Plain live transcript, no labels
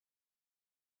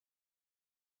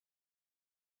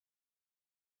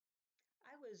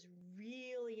was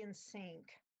really in sync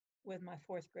with my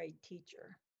fourth grade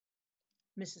teacher.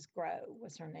 Mrs. Grow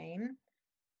was her name.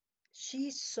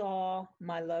 She saw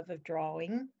my love of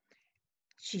drawing.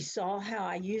 She saw how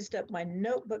I used up my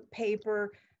notebook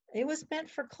paper. It was meant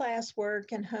for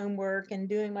classwork and homework and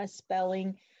doing my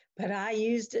spelling, but I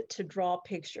used it to draw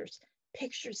pictures,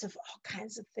 pictures of all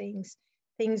kinds of things,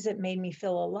 things that made me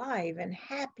feel alive and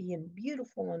happy and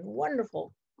beautiful and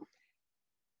wonderful.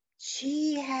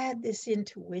 She had this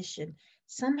intuition.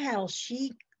 Somehow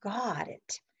she got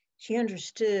it. She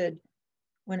understood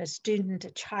when a student,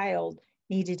 a child,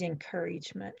 needed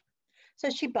encouragement. So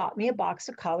she bought me a box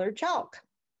of colored chalk,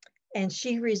 and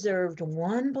she reserved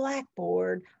one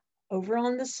blackboard over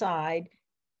on the side.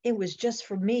 It was just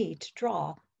for me to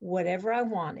draw whatever I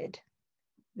wanted.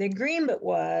 The agreement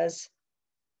was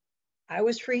I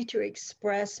was free to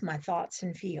express my thoughts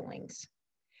and feelings,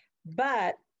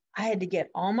 but I had to get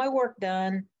all my work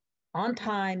done on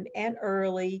time and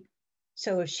early.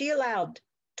 So if she allowed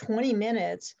 20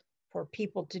 minutes for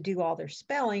people to do all their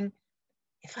spelling,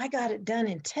 if I got it done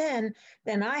in 10,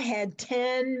 then I had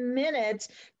 10 minutes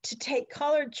to take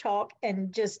colored chalk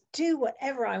and just do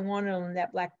whatever I wanted on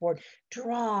that blackboard,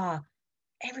 draw.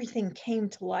 Everything came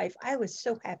to life. I was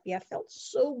so happy. I felt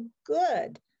so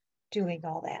good doing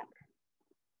all that.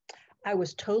 I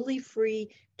was totally free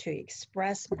to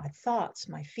express my thoughts,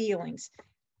 my feelings.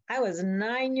 I was a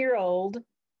 9-year-old,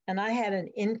 and I had an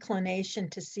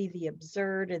inclination to see the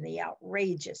absurd and the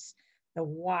outrageous, the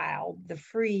wild, the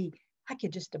free. I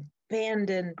could just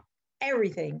abandon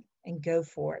everything and go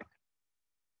for it.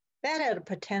 That had a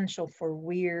potential for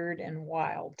weird and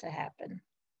wild to happen.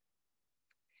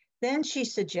 Then she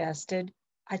suggested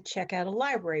I check out a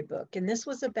library book, and this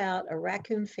was about a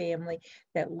raccoon family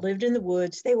that lived in the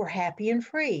woods. They were happy and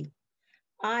free.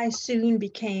 I soon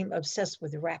became obsessed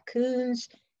with raccoons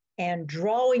and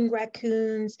drawing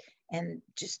raccoons and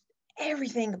just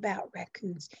everything about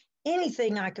raccoons,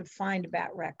 anything I could find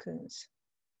about raccoons.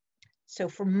 So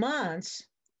for months,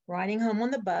 riding home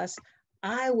on the bus,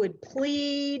 I would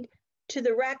plead to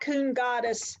the raccoon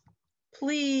goddess,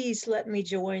 please let me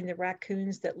join the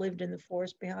raccoons that lived in the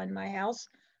forest behind my house.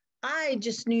 I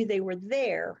just knew they were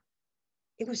there.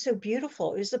 It was so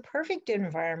beautiful. It was the perfect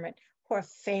environment for a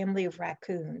family of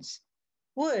raccoons.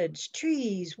 Woods,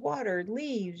 trees, water,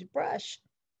 leaves, brush,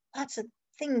 lots of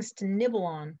things to nibble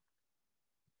on.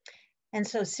 And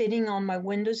so sitting on my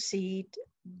window seat,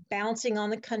 bouncing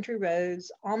on the country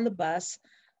roads, on the bus,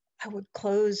 I would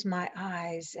close my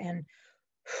eyes and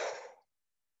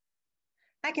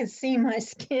I could see my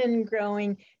skin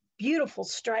growing beautiful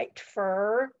striped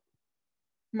fur,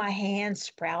 my hands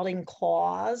sprouting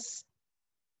claws,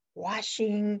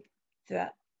 washing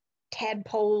the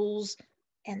tadpoles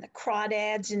and the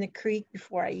crawdads in the creek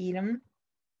before I eat them.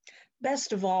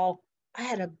 Best of all, I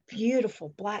had a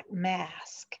beautiful black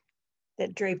mask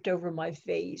that draped over my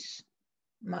face,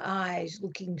 my eyes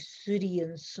looking sooty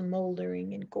and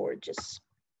smoldering and gorgeous.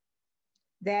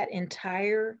 That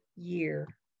entire year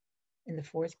in the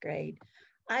fourth grade,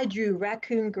 I drew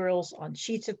raccoon girls on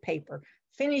sheets of paper,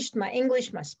 finished my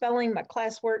English, my spelling, my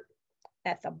classwork.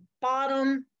 At the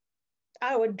bottom,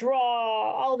 I would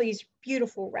draw all these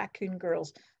beautiful raccoon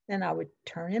girls. Then I would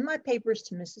turn in my papers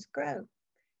to Mrs. Grow.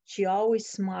 She always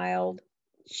smiled.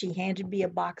 She handed me a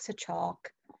box of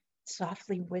chalk,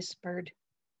 softly whispered,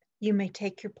 "You may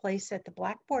take your place at the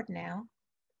blackboard now."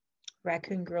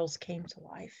 Raccoon girls came to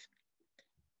life.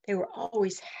 They were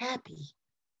always happy.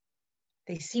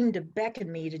 They seemed to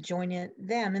beckon me to join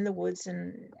them in the woods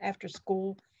and after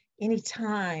school.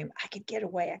 Anytime I could get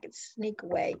away, I could sneak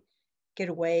away, get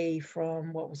away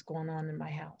from what was going on in my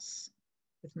house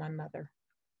with my mother.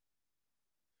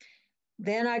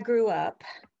 Then I grew up.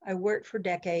 I worked for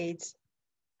decades.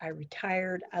 I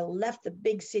retired. I left the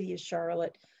big city of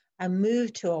Charlotte. I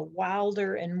moved to a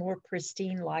wilder and more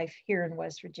pristine life here in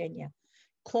West Virginia,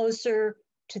 closer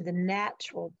to the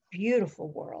natural,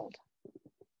 beautiful world.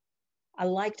 I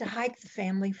like to hike the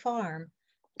family farm,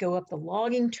 go up the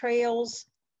logging trails.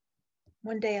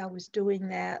 One day I was doing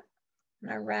that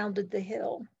and I rounded the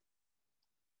hill.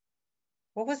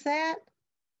 What was that?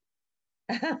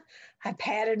 I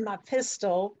patted my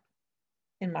pistol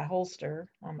in my holster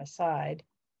on my side.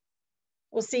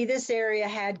 Well, see, this area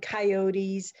had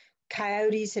coyotes.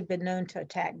 Coyotes had been known to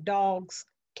attack dogs,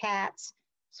 cats,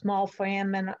 small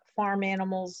farm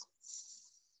animals,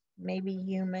 maybe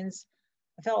humans.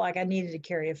 I felt like I needed to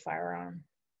carry a firearm.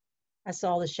 I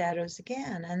saw the shadows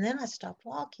again, and then I stopped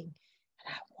walking,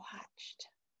 and I watched.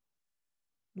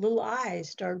 Little eyes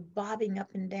started bobbing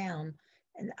up and down,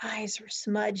 and the eyes were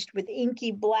smudged with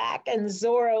inky black and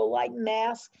Zorro-like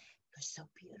masks. It was so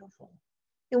beautiful.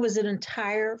 It was an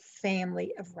entire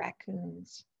family of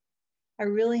raccoons. I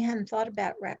really hadn't thought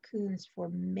about raccoons for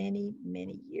many,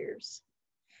 many years.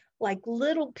 Like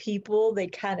little people, they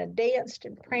kind of danced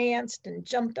and pranced and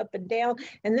jumped up and down,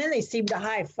 and then they seemed to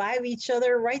high five each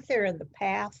other right there in the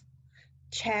path,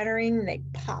 chattering. They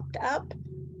popped up,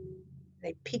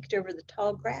 they peeked over the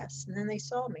tall grass, and then they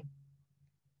saw me.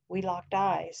 We locked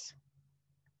eyes.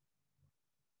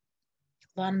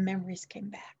 A lot of memories came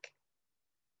back.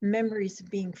 Memories of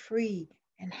being free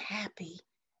and happy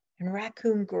and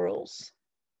raccoon girls.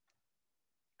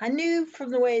 I knew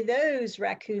from the way those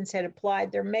raccoons had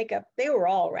applied their makeup, they were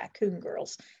all raccoon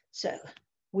girls. So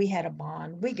we had a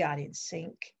bond. We got in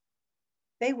sync.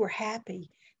 They were happy.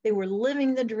 They were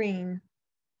living the dream.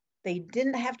 They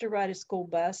didn't have to ride a school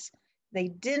bus. They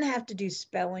didn't have to do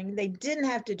spelling. They didn't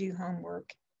have to do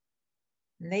homework.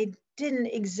 And they didn't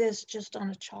exist just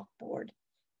on a chalkboard.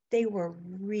 They were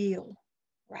real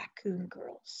raccoon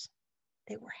girls.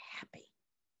 They were happy.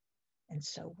 And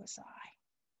so was I.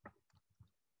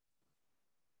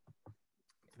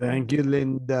 Thank you,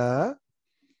 Linda.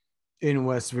 In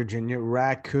West Virginia,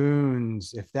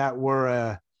 raccoons. If that were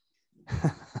a,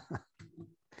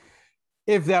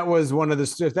 if that was one of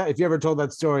the, if you ever told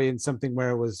that story in something where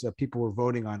it was people were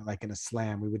voting on it, like in a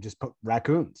slam, we would just put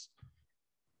raccoons.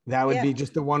 That would be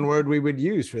just the one word we would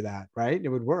use for that, right? It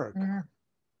would work. Mm-hmm.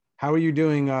 How are you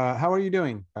doing? How are you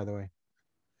doing, by the way?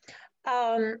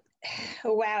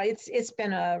 Wow, it's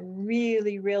been a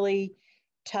really, really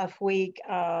tough week.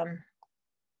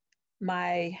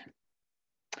 My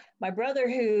brother,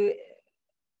 who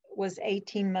was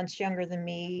 18 months younger than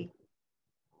me,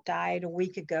 died a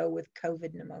week ago with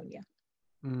COVID pneumonia.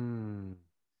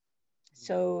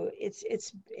 So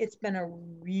it's been a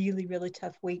really, really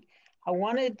tough week. I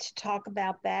wanted to talk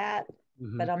about that,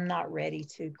 but I'm not ready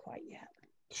to quite yet.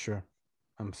 Sure.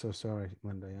 I'm so sorry,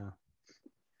 Linda.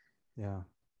 Yeah.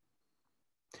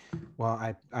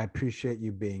 Well, I appreciate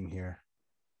you being here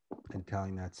and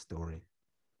telling that story.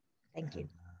 Thank you.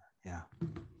 Yeah.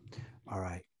 All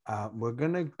right. We're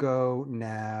going to go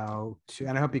now to,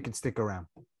 and I hope you can stick around.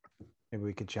 Maybe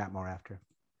we could chat more after.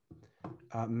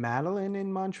 Madeleine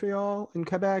in Montreal, in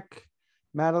Quebec.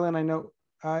 Madeleine, I know,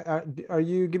 are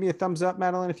you, give me a thumbs up,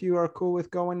 Madeleine, if you are cool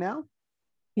with going now?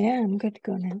 Yeah, I'm good to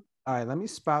go now. All right, let me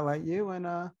spotlight you,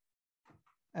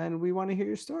 and we want to hear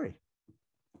your story.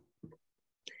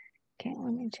 Okay,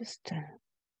 let me just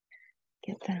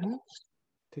get that.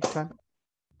 Take time.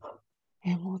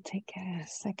 And we'll take a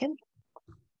second.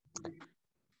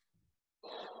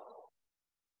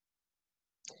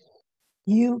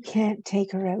 You can't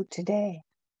take her out today,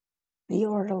 the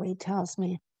orderly tells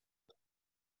me.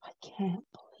 I can't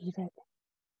believe it.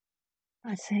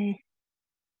 I say,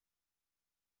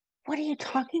 what are you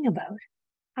talking about?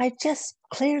 I just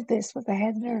cleared this with the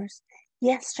head nurse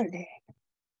yesterday.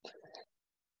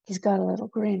 He's got a little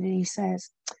grin and he says,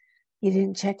 you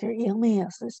didn't check your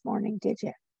emails this morning, did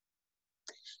you?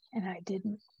 And I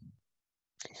didn't.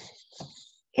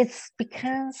 It's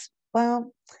because,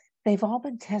 well, they've all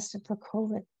been tested for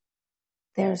COVID.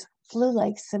 There's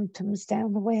flu-like symptoms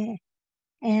down the way.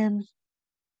 And,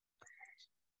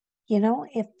 you know,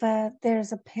 if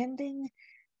there's a pending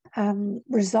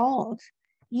result,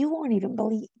 you won't even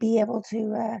be able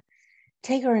to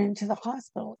take her into the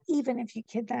hospital, even if you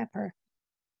kidnap her.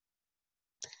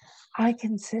 I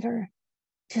consider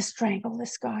to strangle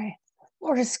this guy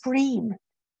or to scream,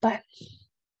 but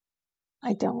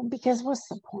I don't, because what's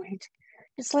the point?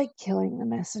 It's like killing the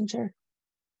messenger.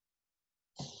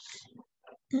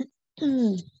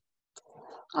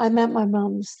 I'm at my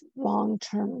mom's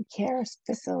long-term care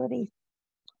facility.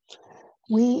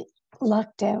 We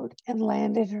lucked out and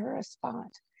landed her a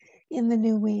spot in the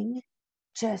new wing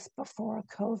just before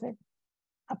COVID,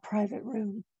 a private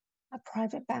room, a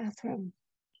private bathroom,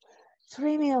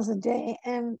 3 meals a day,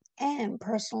 and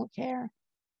personal care.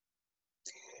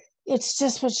 It's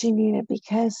just what she needed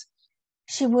because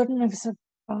she wouldn't have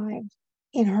survived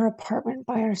in her apartment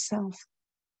by herself.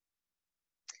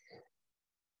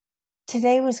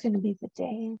 Today was going to be the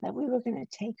day that we were going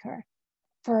to take her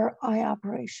for her eye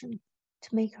operation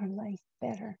to make her life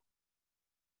better.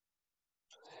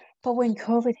 But when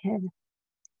COVID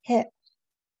hit,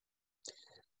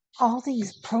 all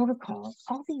these protocols,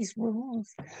 all these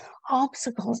rules,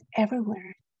 obstacles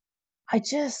everywhere, I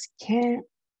just can't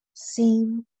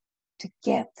seem to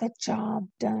get the job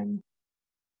done.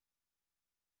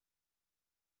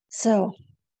 So,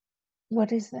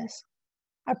 what is this?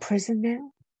 A prison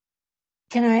now?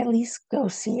 Can I at least go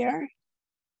see her?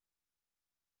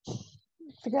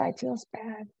 The guy feels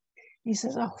bad. He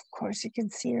says, oh, of course you can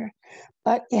see her,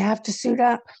 but you have to suit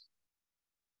up.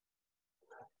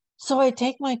 So I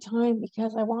take my time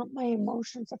because I want my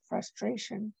emotions of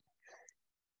frustration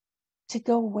to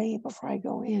go away before I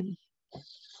go in.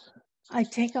 I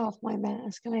take off my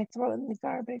mask and I throw it in the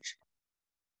garbage.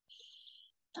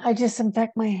 I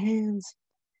disinfect my hands.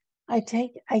 I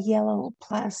take a yellow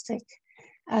plastic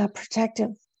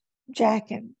protective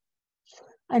jacket,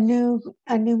 a new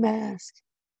mask.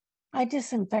 I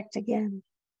disinfect again.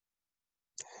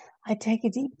 I take a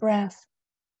deep breath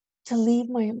to leave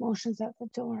my emotions at the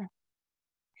door.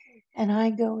 And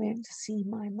I go in to see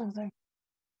my mother.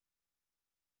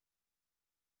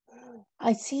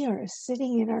 I see her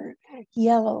sitting in her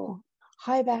yellow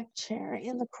high-back chair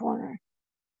in the corner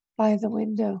by the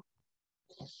window.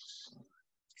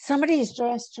 Somebody's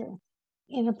dressed her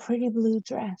in a pretty blue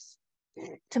dress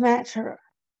to match her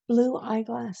blue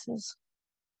eyeglasses.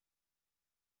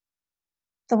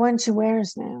 The one she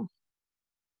wears now,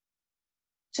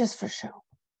 just for show.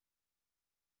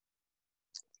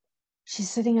 She's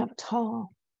sitting up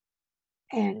tall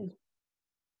and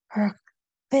her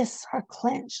fists are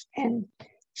clenched and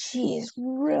she is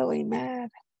really mad.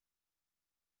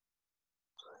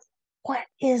 What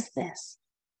is this?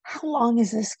 How long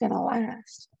is this going to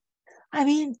last? I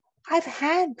mean, I've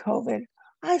had COVID.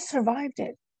 I survived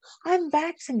it. I'm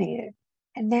vaccinated.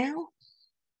 And now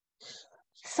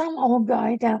some old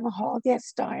guy down the hall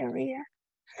gets diarrhea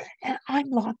and I'm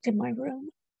locked in my room.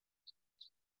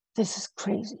 This is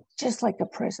crazy, just like a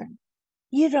prison.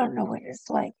 You don't know what it's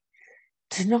like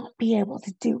to not be able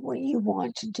to do what you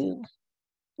want to do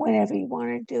whenever you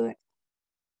want to do it.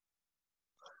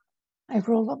 I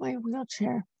roll up my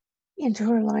wheelchair into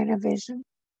her line of vision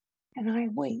and I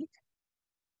wait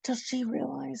till she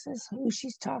realizes who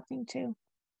she's talking to.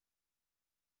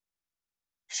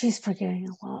 She's forgetting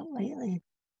a lot lately.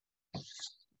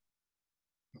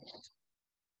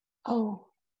 Oh,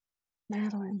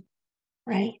 Madeleine,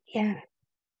 right? Yeah.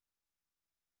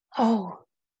 Oh,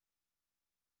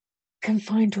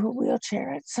 confined to a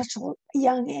wheelchair at such a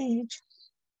young age.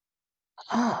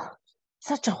 Oh,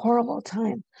 such a horrible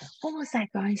time. What was that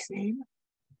guy's name?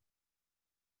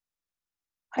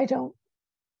 I don't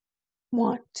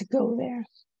want to go there.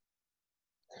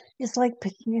 It's like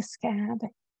picking a scab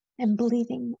and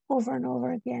bleeding over and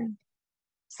over again.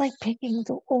 It's like picking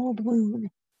the old wound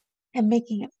and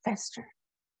making it fester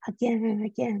again and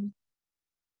again.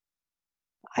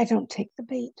 I don't take the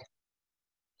bait.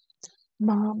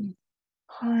 Mom,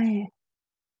 hi.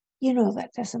 You know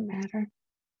that doesn't matter.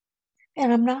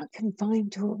 And I'm not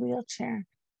confined to a wheelchair.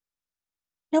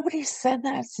 Nobody said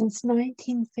that since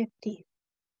 1950.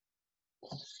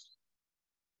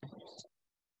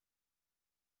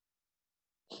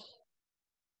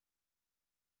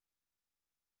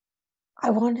 I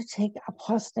want to take a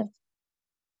positive.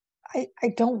 I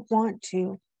don't want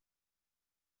to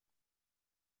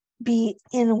be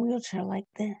in a wheelchair like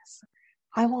this.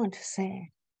 I want to say,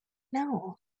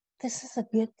 no, this is a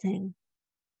good thing.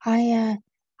 I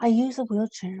use a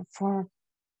wheelchair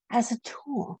as a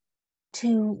tool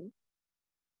to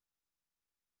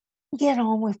get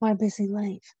on with my busy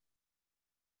life.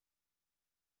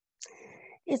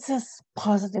 It's a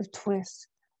positive twist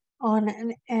on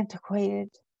an antiquated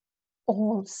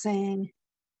old saying.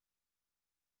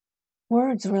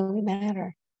 Words really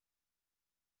matter.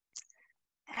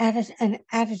 An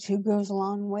attitude goes a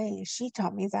long way. She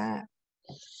taught me that.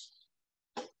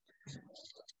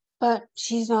 But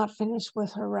she's not finished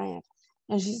with her rant,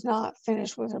 and she's not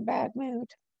finished with her bad mood.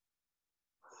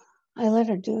 I let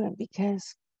her do it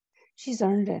because she's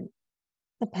earned it.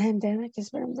 The pandemic has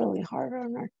been really hard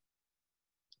on her.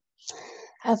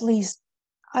 At least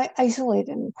I isolated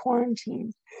and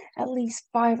quarantined at least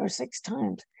 5 or 6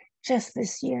 times just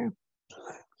this year.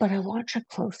 But I watch her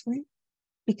closely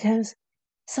because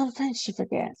sometimes she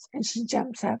forgets and she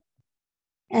jumps up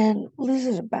and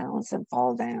loses her balance and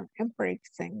falls down and breaks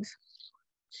things.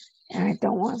 And I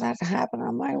don't want that to happen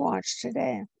on my watch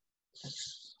today.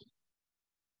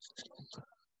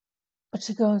 But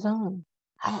she goes on.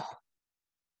 Oh,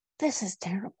 this is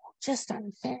terrible, just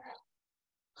unfair.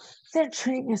 They're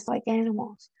treating us like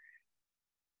animals.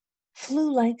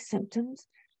 Flu-like symptoms.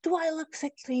 Do I look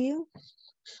sick to you?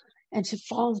 And she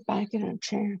falls back in her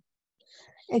chair,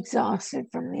 exhausted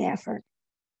from the effort,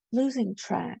 losing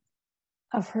track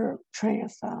of her train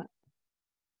of thought.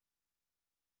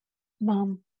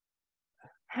 Mom,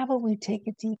 how about we take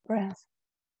a deep breath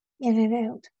in and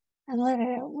out and let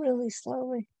it out really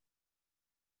slowly?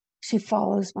 She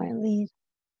follows my lead.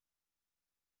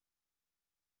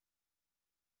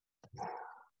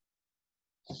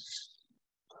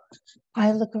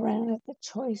 I look around at the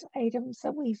choice items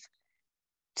that we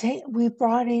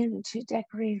brought in to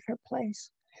decorate her place,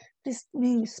 this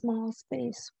new small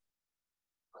space.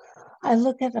 I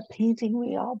look at a painting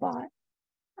we all bought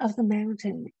of the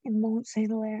mountain in Mont Saint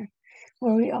Hilaire,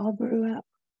 where we all grew up.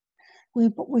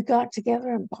 We got together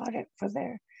and bought it for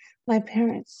my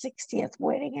parents' 60th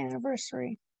wedding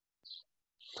anniversary.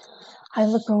 I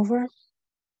look over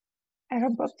at her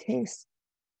bookcase,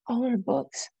 all her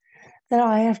books that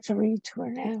I have to read to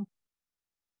her now,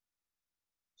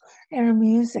 and her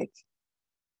music,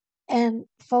 and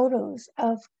photos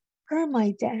of her and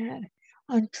my dad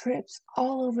on trips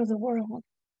all over the world,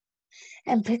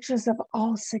 and pictures of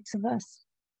all 6 of us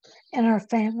and our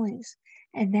families,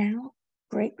 and now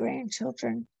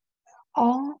great-grandchildren,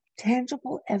 all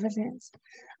tangible evidence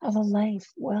of a life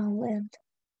well lived.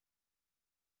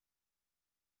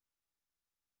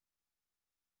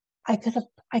 I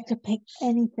could pick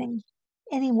anything,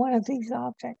 any one of these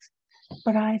objects,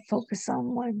 but I focus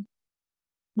on one.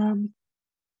 Mom,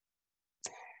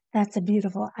 that's a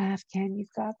beautiful Afghan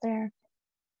you've got there.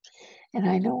 And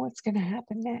I know what's going to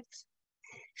happen next.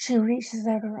 She reaches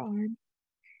out her arm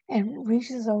and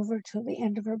reaches over to the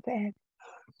end of her bed,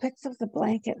 picks up the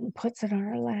blanket and puts it on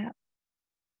her lap.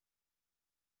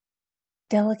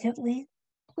 Delicately,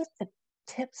 with the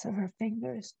tips of her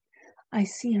fingers, I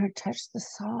see her touch the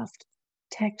soft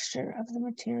texture of the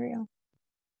material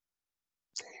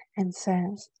and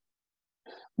says,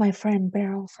 "My friend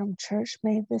Beryl from church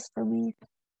made this for me.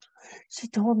 She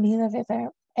told me that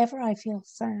if ever I feel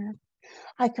sad,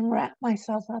 I can wrap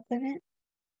myself up in it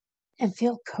and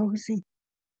feel cozy."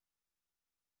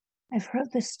 I've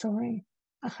heard this story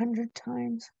 100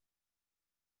 times.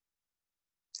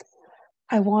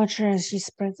 I watch her as she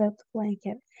spreads out the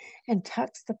blanket and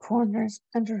tucks the corners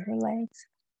under her legs.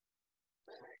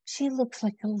 She looks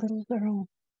like a little girl,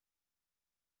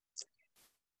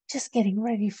 just getting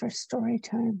ready for story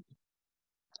time.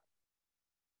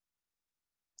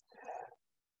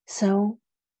 So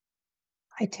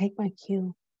I take my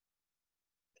cue.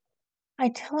 I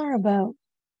tell her about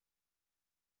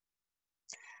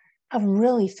a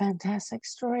really fantastic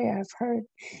story I've heard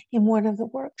in one of the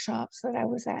workshops that I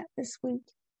was at this week.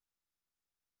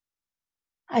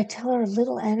 I tell her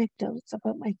little anecdotes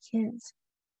about my kids,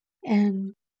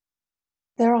 and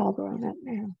they're all grown up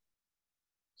now.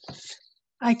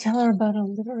 I tell her about a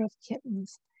litter of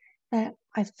kittens that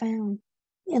I found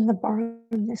in the barn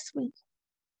this week,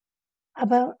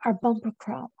 about our bumper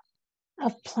crop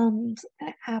of plums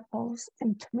and apples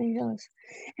and tomatoes,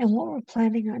 and what we're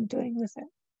planning on doing with it.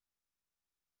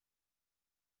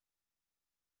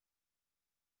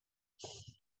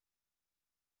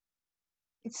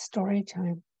 It's story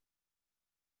time.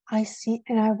 I see,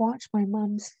 and I watch my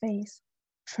mom's face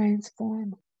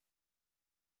transform.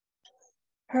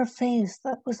 Her face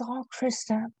that was all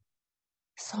crisped up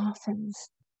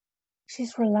softens.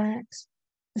 She's relaxed.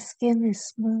 The skin is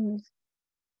smooth.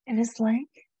 And it's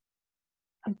like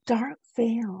a dark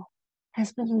veil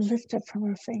has been lifted from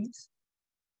her face.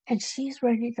 And she's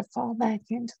ready to fall back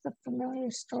into the familiar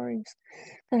stories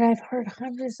that I've heard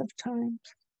hundreds of times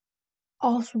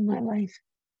all through my life.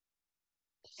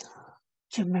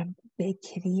 Do you remember Big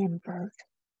Kitty and Bert?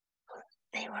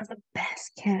 They were the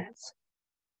best cats.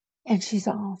 And she's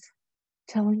off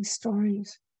telling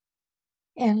stories.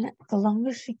 And the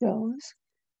longer she goes,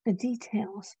 the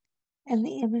details and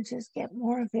the images get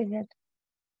more vivid.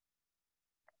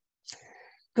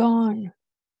 Gone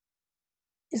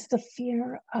is the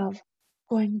fear of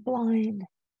going blind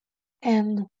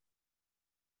and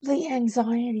the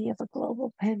anxiety of a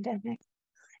global pandemic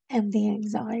and the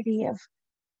anxiety of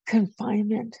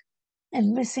confinement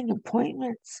and missing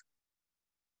appointments.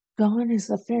 Gone is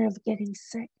the fear of getting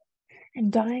sick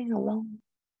and dying alone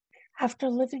after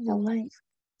living a life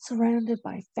surrounded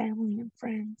by family and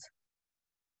friends.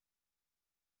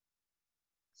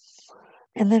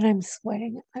 And then I'm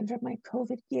sweating under my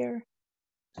COVID gear,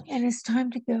 and it's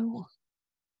time to go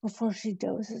before she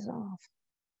dozes off.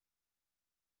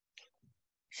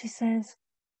 She says,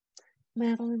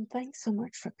 "Madeleine, thanks so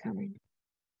much for coming.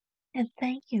 And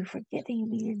thank you for getting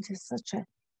me into such a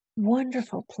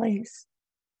wonderful place."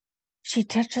 She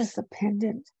touches the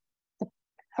pendant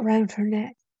around her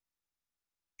neck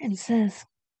and says,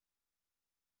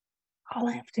 "All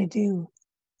I have to do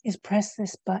is press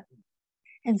this button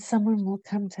and someone will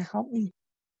come to help me."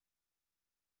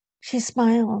 She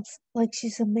smiles like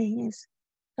she's amazed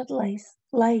that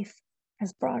life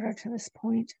has brought her to this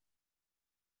point.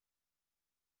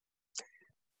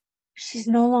 She's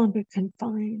no longer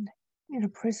confined in a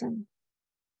prison.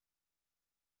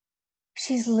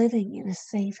 She's living in a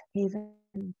safe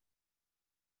haven.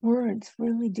 Words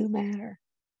really do matter.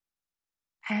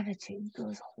 Attitude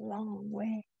goes a long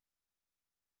way.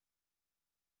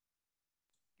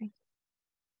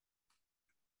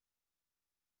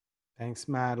 Thanks,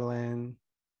 Madeleine.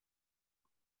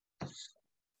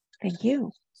 Thank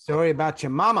you. Story about your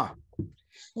mama.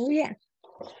 Oh, yeah.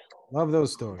 Love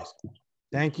those stories.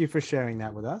 Thank you for sharing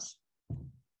that with us.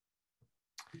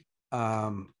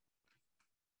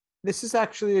 This is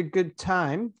actually a good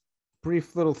time,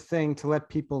 brief little thing to let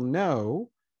people know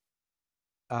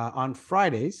on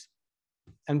Fridays,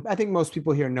 and I think most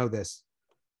people here know this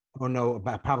or know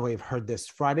about, probably have heard this.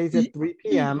 Fridays at 3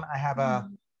 p.m. I have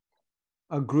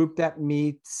a group that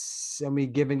meets and we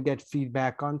give and get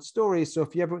feedback on stories. So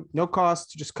if you ever, no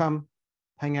cost, just come,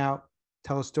 hang out,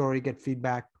 tell a story, get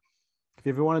feedback. If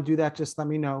you ever want to do that, just let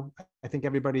me know. I think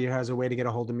everybody here has a way to get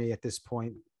a hold of me at this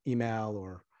point, email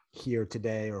or here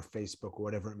today or Facebook or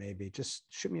whatever it may be. Just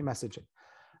shoot me a message.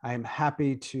 I am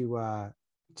happy to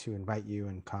invite you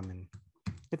and come and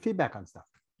get feedback on stuff.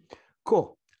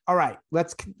 Cool. All right,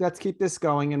 let's keep this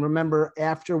going. And remember,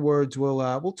 afterwards,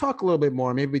 we'll talk a little bit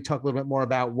more. Maybe we talk a little bit more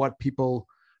about what people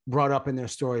brought up in their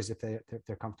stories if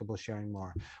they're comfortable sharing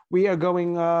more. We are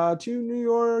going to New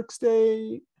York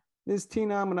State. Ms.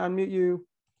 Tina, I'm going to unmute you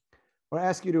or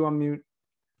ask you to unmute,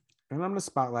 and I'm going to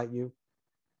spotlight you.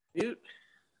 Mute.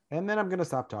 And then I'm going to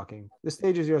stop talking. The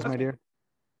stage is yours, Okay. my dear.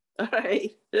 All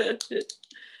right.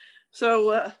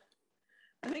 So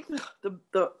I think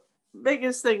the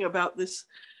biggest thing about this,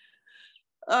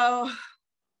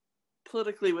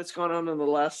 politically, what's gone on in the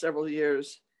last several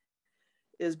years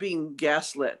is being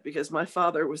gaslit, because my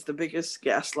father was the biggest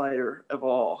gaslighter of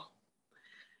all.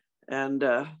 And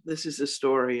this is a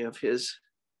story of his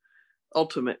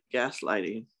ultimate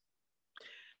gaslighting.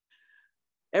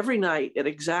 Every night at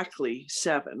exactly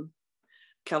 7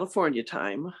 California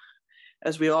time,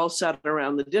 as we all sat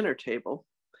around the dinner table,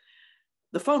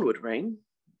 the phone would ring.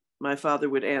 My father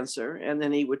would answer, and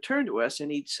then he would turn to us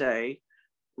and he'd say,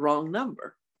 "Wrong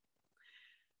number."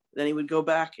 Then he would go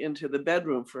back into the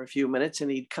bedroom for a few minutes and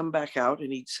he'd come back out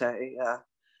and he'd say,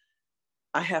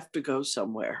 "I have to go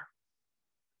somewhere."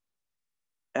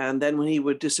 And then when he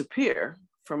would disappear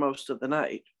for most of the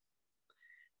night,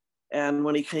 and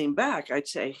when he came back, I'd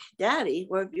say, "Daddy,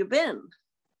 where have you been?"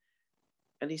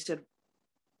 And he said,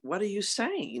 "What are you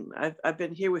saying? I've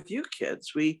been here with you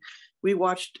kids. We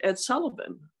watched Ed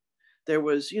Sullivan. There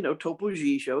was, Topo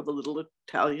Gigio, the little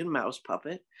Italian mouse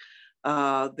puppet.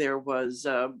 There was,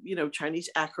 Chinese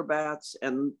acrobats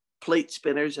and plate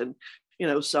spinners and,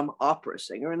 some opera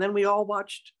singer. And then we all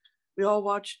watched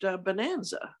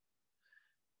Bonanza."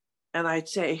 And I'd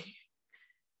say,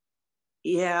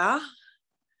 "Yeah,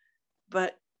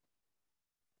 but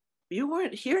you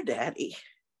weren't here, Daddy."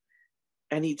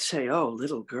 And he'd say, "Oh,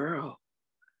 little girl,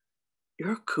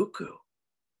 you're cuckoo."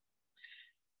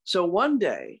 So one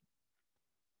day,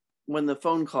 when the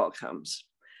phone call comes,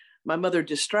 my mother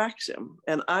distracts him,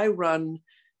 and I run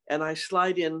and I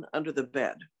slide in under the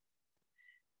bed.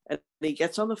 And he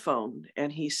gets on the phone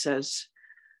and he says,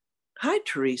 "Hi,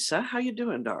 Teresa, how you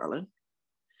doing, darling?"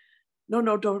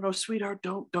 No, sweetheart,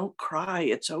 don't cry.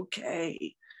 It's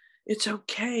okay. It's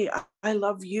okay. I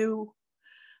love you.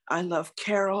 I love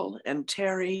Carol and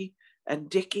Terry and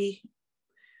Dickie.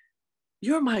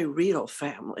 You're my real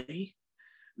family.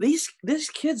 These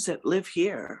kids that live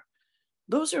here,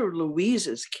 those are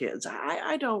Louise's kids.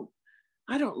 I don't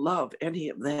love any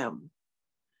of them."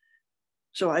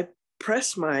 So I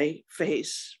press my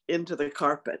face into the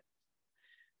carpet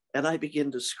and I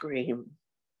begin to scream,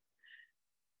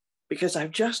 because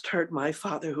I've just heard my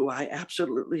father, who I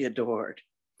absolutely adored,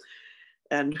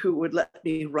 and who would let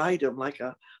me ride him like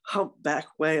a humpback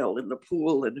whale in the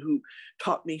pool, and who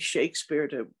taught me Shakespeare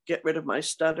to get rid of my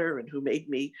stutter, and who made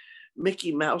me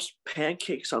Mickey Mouse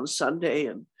pancakes on Sunday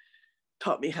and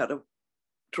taught me how to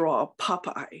draw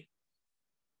Popeye.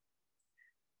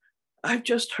 I've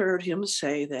just heard him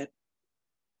say that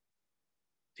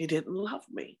he didn't love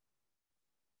me.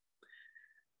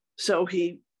 So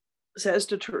he says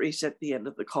to Teresa at the end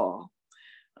of the call,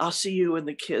 "I'll see you and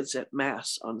the kids at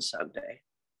Mass on Sunday."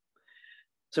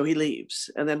 So he leaves.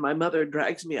 And then my mother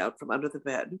drags me out from under the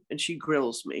bed and she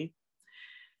grills me.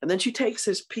 And then she takes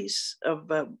this piece of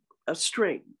a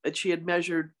string that she had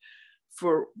measured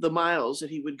for the miles that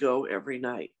he would go every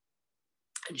night.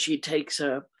 And she takes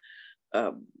a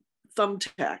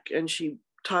thumbtack and she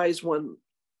ties one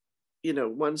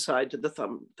side to the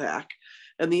thumbtack,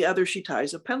 and the other she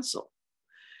ties a pencil.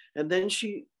 And then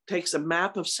she takes a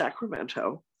map of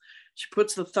Sacramento. She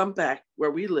puts the thumb back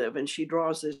where we live and she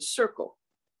draws this circle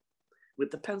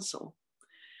with the pencil.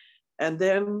 And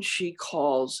then she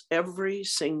calls every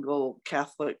single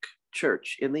Catholic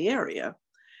church in the area.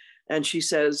 And she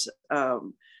says,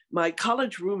 "My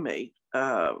college roommate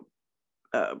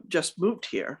just moved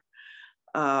here,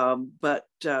 but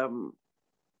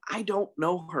I don't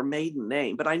know her maiden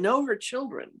name, but I know her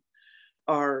children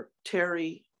are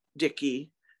Terry,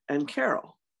 Dickie, and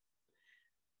Carol.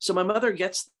 So my mother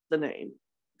gets the name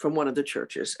from one of the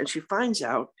churches, and she finds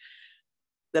out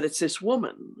that it's this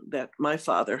woman that my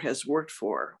father has worked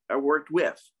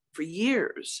with for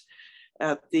years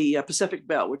at the Pacific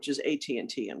Bell, which is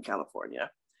AT&T in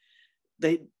California.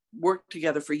 They worked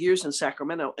together for years in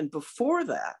Sacramento. And before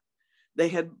that, they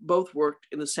had both worked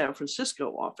in the San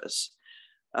Francisco office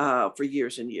for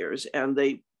years and years. And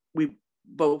we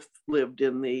both lived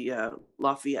in the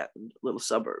Lafayette little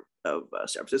suburb of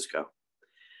San Francisco.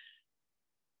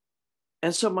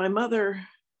 And so my mother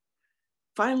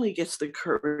finally gets the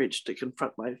courage to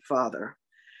confront my father.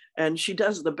 And she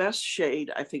does the best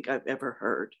shade I think I've ever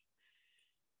heard.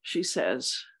 She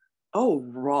says, "Oh,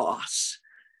 Ross,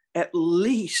 at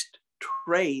least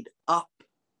trade up."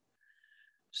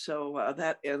 So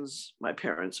that ends my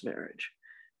parents' marriage.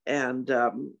 And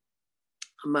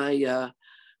my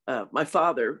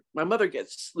mother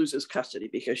loses custody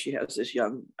because she has this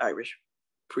young Irish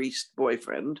priest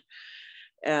boyfriend.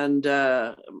 And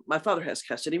my father has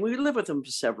custody. We live with him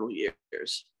for several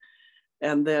years.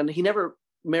 And then he never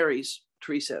marries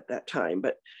Teresa at that time.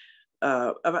 But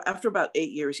after about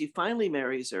 8 years, he finally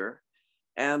marries her.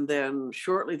 And then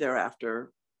shortly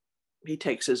thereafter, he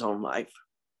takes his own life.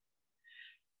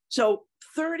 So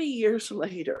 30 years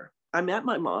later, I'm at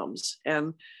my mom's,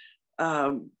 and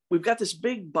we've got this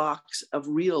big box of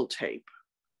reel tape,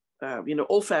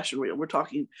 old-fashioned reel. We're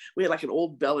talking, we had like an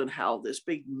old Bell and Howell, this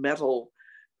big metal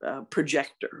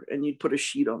projector, and you'd put a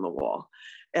sheet on the wall.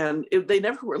 And they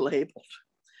never were labeled.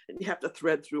 And you have to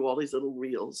thread through all these little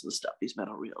reels and stuff, these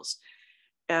metal reels.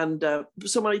 And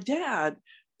so my dad,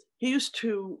 he used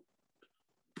to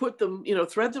put them,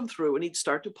 thread them through, and he'd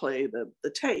start to play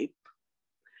the tape.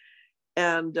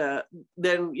 And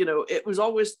then, it was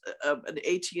always an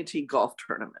AT&T golf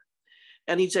tournament.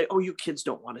 And he'd say, "Oh, you kids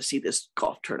don't want to see this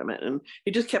golf tournament." And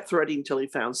he just kept threading until he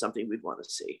found something we'd want to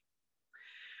see.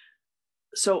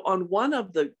 So on one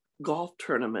of the golf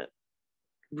tournament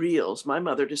reels, my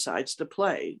mother decides to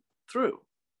play through.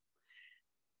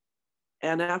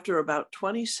 And after about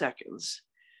 20 seconds,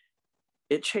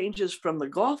 it changes from the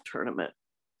golf tournament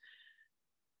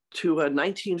to a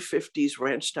 1950s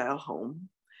ranch style home.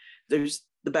 There's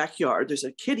the backyard, there's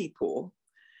a kiddie pool,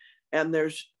 and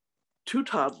there's 2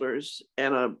 toddlers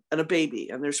and a baby,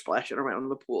 and they're splashing around in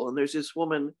the pool. And there's this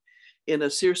woman in a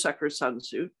seersucker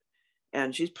sunsuit,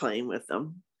 and she's playing with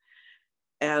them.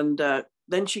 And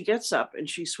then she gets up and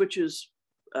she switches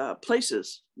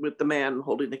places with the man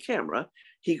holding the camera.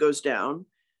 He goes down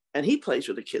and he plays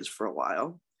with the kids for a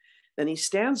while. Then he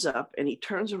stands up and he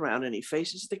turns around and he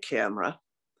faces the camera.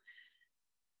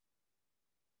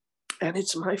 And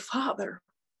it's my father.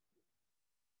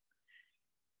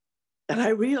 And I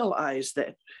realized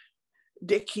that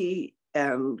Dickie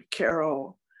and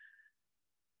Carol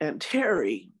and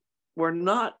Terry were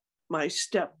not my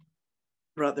step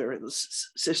brother and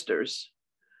sisters.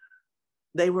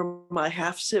 They were my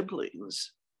half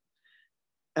siblings,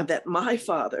 and that my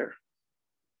father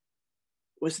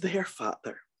was their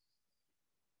father.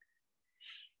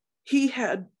 He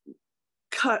had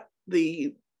cut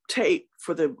the tape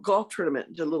for the golf tournament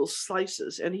into little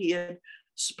slices, and he had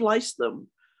spliced them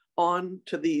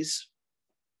onto these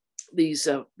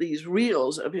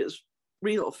reels of his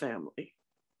real family.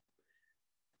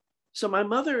 So my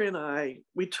mother and I,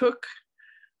 we took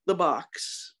the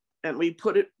box and we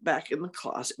put it back in the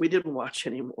closet. We didn't watch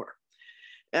anymore.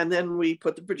 And then we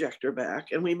put the projector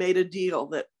back, and we made a deal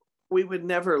that we would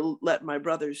never let my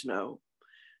brothers know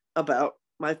about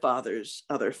my father's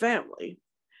other family.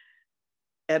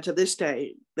 And to this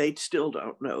day, they still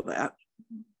don't know that.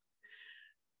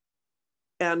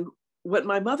 And when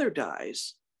my mother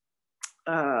dies,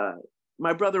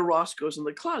 my brother Ross goes in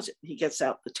the closet. He gets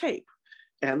out the tape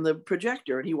and the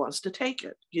projector, and he wants to take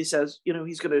it. He says,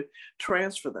 he's going to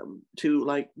transfer them to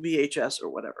like VHS or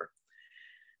whatever.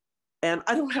 And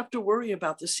I don't have to worry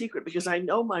about the secret because I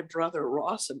know my brother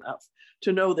Ross enough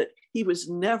to know that he was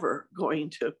never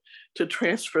going to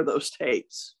transfer those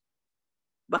tapes.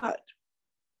 But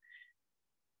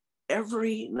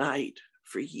every night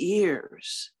for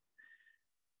years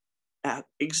at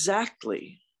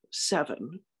exactly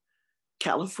 7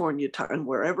 California time,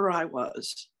 wherever I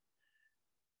was,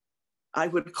 I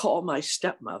would call my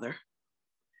stepmother.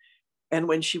 And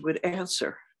when she would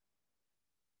answer,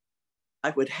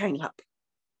 I would hang up.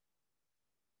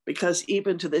 Because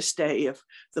even to this day, if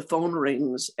the phone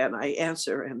rings and I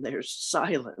answer and there's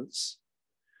silence,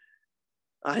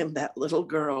 I'm that little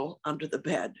girl under the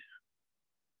bed,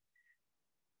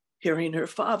 hearing her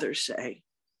father say,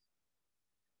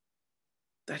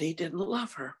 that he didn't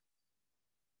love her.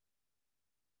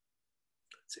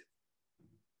 That's it.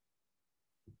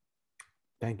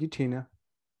 Thank you, Tina.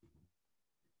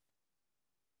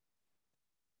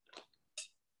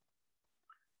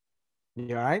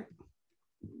 You all right?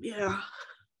 Yeah.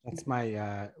 That's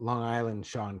my Long Island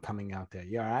Sean coming out there.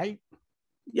 You all right?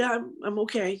 Yeah, I'm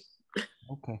okay.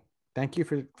 Okay. Thank you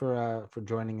for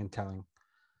joining and telling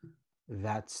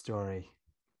that story.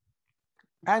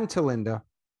 And to Linda,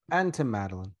 and to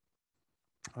Madeleine,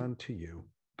 and to you.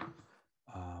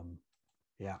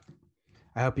 Yeah.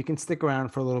 I hope you can stick around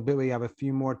for a little bit. We have a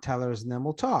few more tellers, and then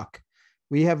we'll talk.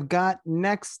 We have got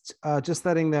next, just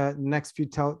letting the next few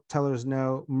tellers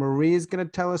know, Marie is going to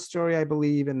tell a story, I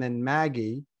believe, and then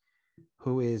Maggie,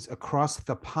 who is across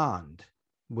the pond,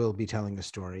 will be telling a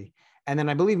story. And then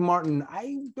I believe Martin,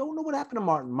 I don't know what happened to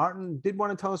Martin. Martin did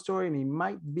want to tell a story, and he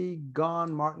might be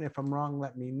gone. Martin, if I'm wrong,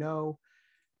 let me know.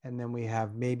 And then we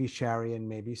have maybe Shari and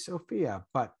maybe Sophia.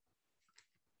 But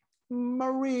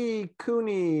Marie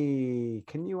Cooney,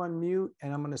 can you unmute?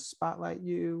 And I'm going to spotlight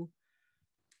you.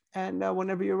 And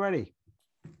whenever you're ready.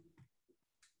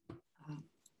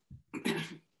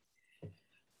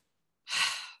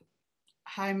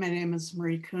 Hi, my name is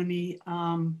Marie Cooney.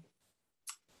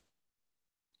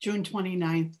 June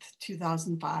 29th,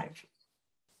 2005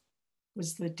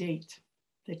 was the date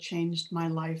that changed my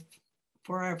life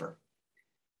forever.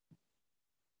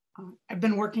 I've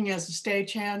been working as a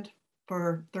stagehand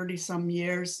for 30 some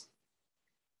years.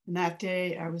 And that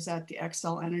day I was at the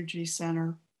XL Energy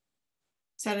Center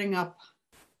setting up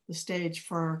the stage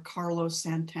for a Carlos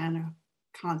Santana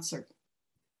concert.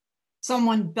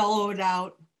 Someone bellowed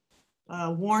out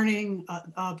a warning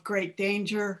of great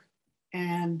danger,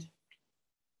 and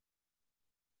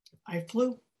I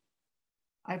flew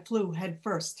head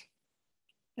first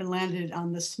and landed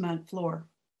on the cement floor,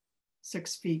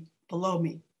 6 feet below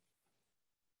me.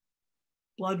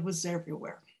 Blood was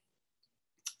everywhere.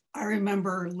 I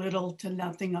remember little to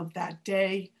nothing of that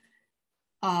day,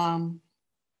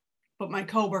 but my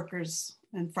coworkers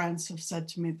and friends have said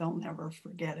to me they'll never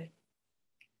forget it.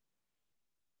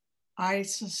 I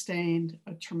sustained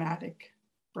a traumatic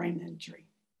brain injury.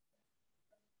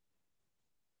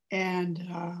 And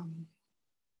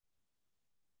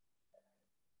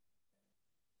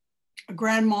a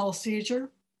grand mal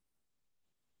seizure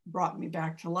brought me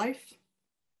back to life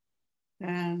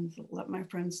and let my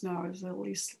friends know I was at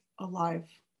least alive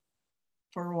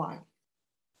for a while.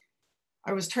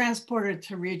 I was transported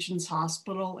to Regents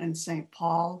Hospital in St.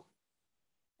 Paul,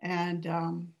 and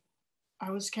I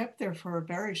was kept there for a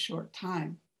very short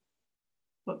time,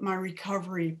 but my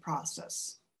recovery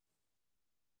process,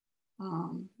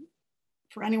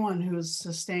 for anyone who's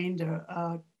sustained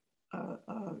a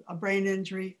brain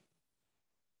injury,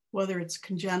 whether it's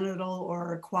congenital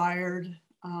or acquired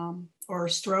or a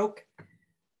stroke,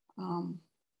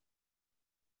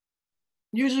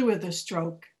 usually with a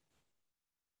stroke,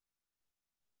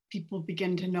 people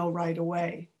begin to know right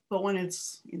away. But when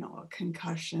it's, a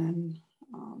concussion,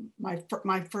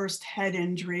 my first head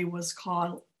injury was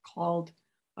called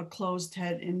a closed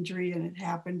head injury, and it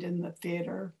happened in the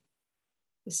theater.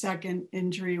 The second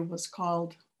injury was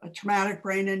called a traumatic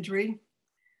brain injury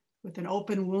with an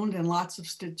open wound and lots of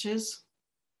stitches.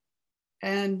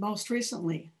 And most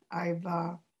recently, I've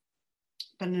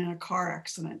been in a car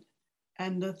accident.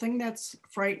 And the thing that's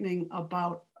frightening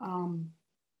about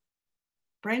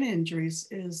brain injuries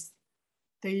is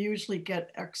they usually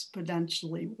get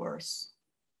exponentially worse.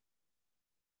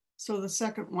 So the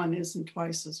second one isn't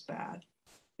twice as bad,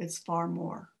 it's far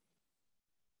more.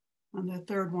 And the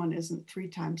third one isn't 3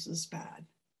 times as bad,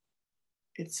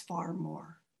 it's far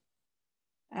more.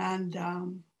 And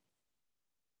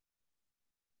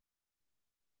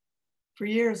for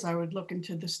years, I would look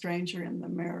into the stranger in the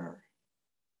mirror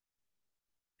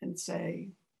and say,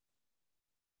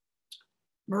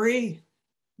 Marie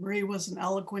was an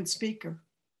eloquent speaker.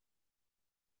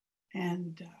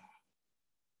 And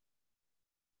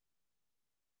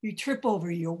you trip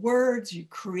over your words, you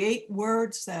create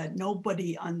words that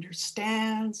nobody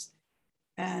understands.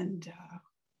 And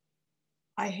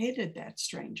I hated that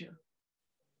stranger.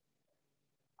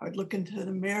 I would look into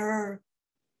the mirror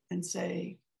and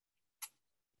say,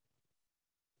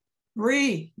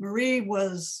 Marie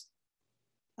was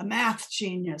a math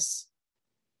genius.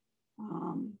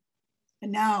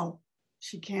 And now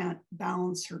she can't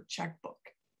balance her checkbook.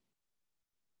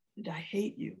 And I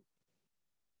hate you,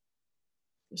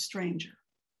 the stranger.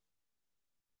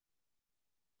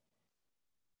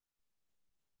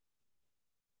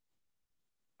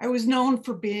 I was known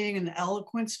for being an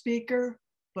eloquent speaker,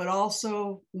 but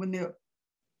also when the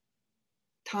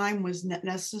time was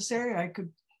necessary, I could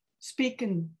speak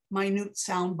in minute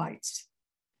sound bites.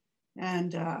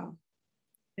 And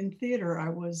in theater,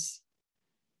 a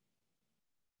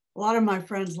lot of my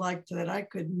friends liked that I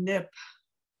could nip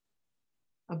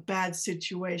a bad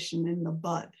situation in the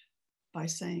bud by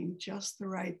saying just the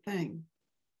right thing.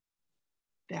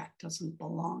 That doesn't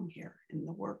belong here in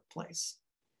the workplace.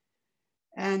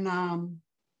 And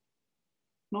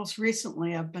most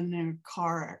recently, I've been in a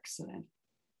car accident.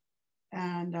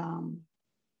 And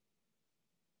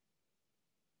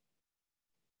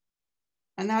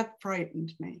that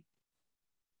frightened me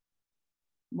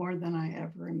more than I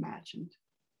ever imagined.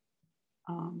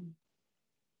 And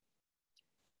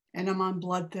I'm on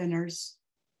blood thinners.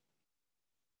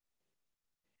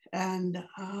 And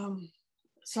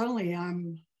suddenly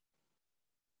I'm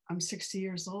 60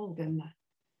 years old and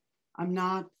I'm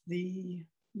not the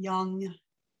young,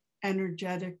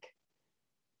 energetic,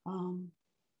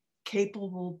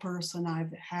 capable person I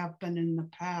have been in the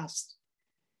past.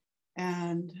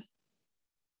 And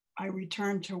I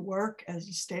returned to work as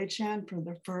a stagehand for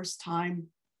the first time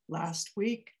last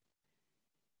week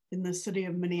in the city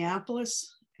of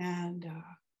Minneapolis. And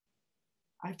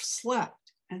I've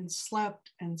slept and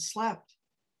slept and slept.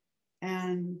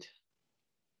 And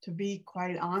to be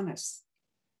quite honest,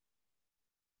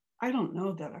 I don't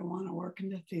know that I want to work in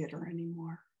the theater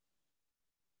anymore.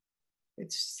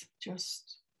 It's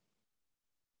just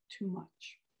too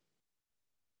much.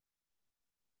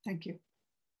 Thank you.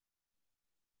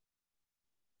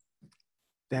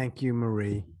 Thank you,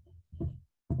 Marie.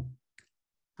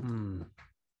 All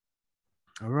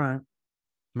right.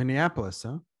 Minneapolis,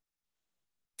 huh?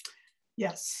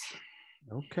 Yes.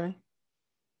 Okay.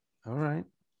 All right.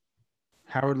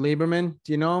 Howard Lieberman,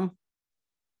 do you know him?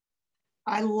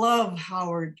 I love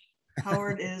Howard.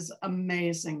 Howard is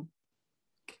amazing.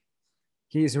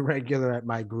 He's a regular at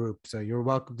my group, so you're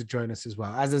welcome to join us as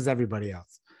well, as is everybody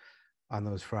else on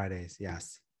those Fridays.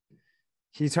 Yes.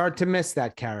 He's hard to miss,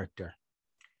 that character.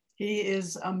 He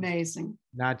is amazing.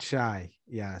 Not shy.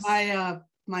 Yes.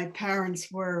 My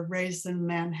parents were raised in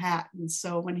Manhattan,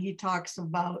 so when he talks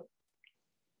about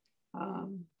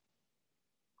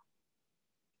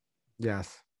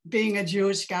yes, being a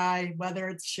Jewish guy, whether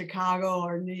it's Chicago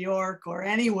or New York or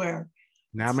anywhere.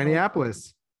 Now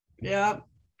Minneapolis. Yeah,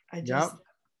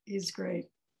 he's great.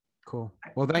 Cool.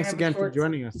 Well, thanks again for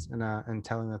joining us and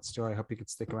telling that story. I hope you could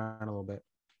stick around a little bit.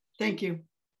 Thank you.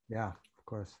 Yeah, of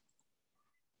course.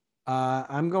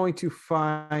 I'm going to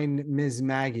find Ms.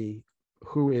 Maggie,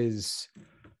 who is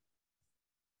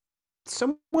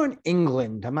somewhere in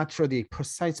England. I'm not sure the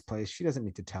precise place. She doesn't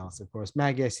need to tell us, of course.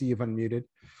 Maggie, I see you've unmuted.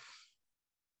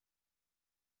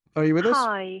 Are you with us?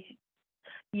 Hi.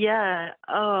 Yeah.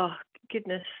 Oh,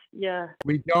 goodness. Yeah.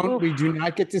 We do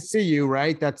not get to see you,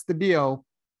 right? That's the deal.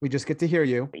 We just get to hear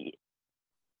you.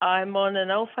 I'm on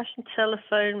an old-fashioned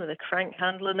telephone with a crank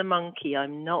handle and a monkey.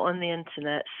 I'm not on the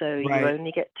internet, so Right. You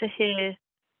only get to hear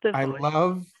the I voice.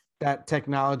 love that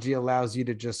technology allows you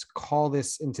to just call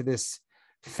this into this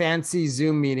fancy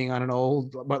Zoom meeting on an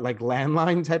old, like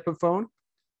landline type of phone.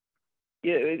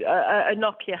 A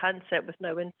Nokia handset with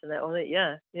no internet on it.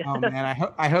 Yeah. Oh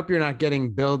man, I hope you're not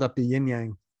getting billed up the yin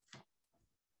yang.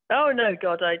 Oh no,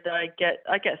 God, I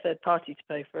get third party to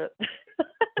pay for it.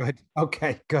 Good.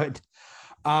 Okay. Good.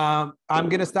 I'm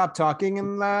gonna stop talking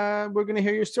and we're gonna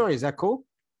hear your story. Is that cool?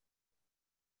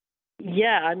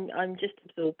 Yeah, I'm just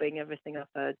absorbing everything I've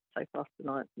heard so far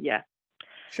tonight. Yeah.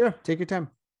 Sure. Take your time.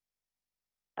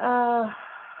 Well,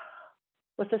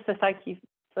 just to thank you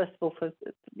first of all for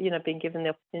being given the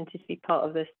opportunity to be part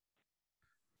of this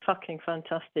fucking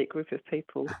fantastic group of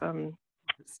people.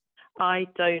 I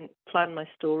don't plan my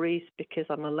stories because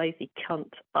I'm a lazy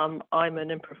cunt. I'm an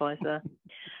improviser,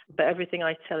 but everything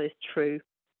I tell is true.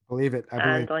 Believe it.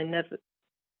 I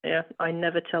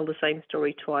never tell the same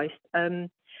story twice.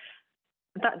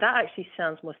 That actually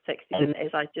sounds more sexy than it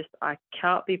is. I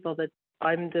can't be bothered.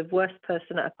 I'm the worst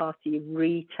person at a party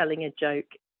retelling a joke.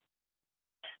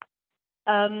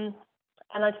 And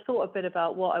I thought a bit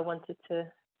about what I wanted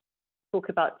to talk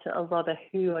about, or rather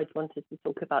who I'd wanted to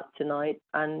talk about tonight.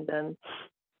 And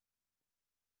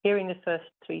hearing the first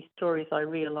three stories, I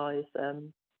realised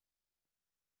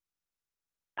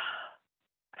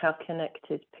how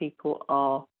connected people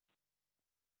are,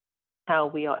 how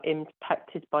we are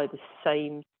impacted by the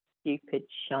same stupid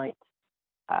shite.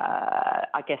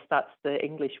 I guess that's the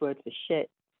English word for shit.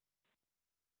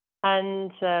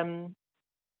 And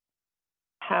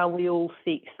how we all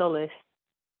seek solace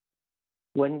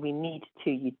when we need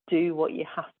to. You do what you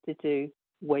have to do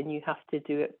when you have to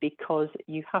do it because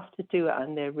you have to do it,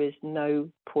 and there is no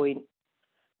point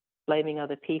blaming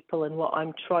other people. And what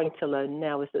I'm trying to learn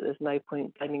now is that there's no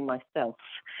point blaming myself.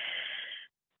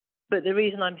 But the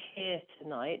reason I'm here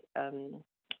tonight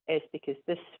is because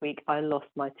this week I lost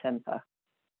my temper.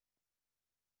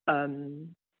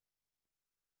 And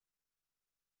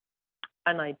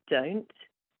I don't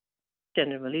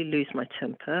generally lose my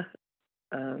temper.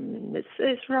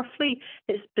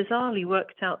 It's bizarrely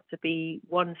worked out to be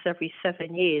once every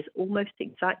 7 years, almost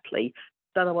exactly.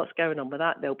 Don't know what's going on with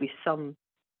that. There'll be some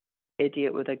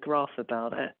idiot with a graph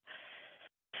about it.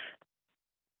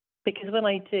 Because when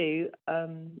I do,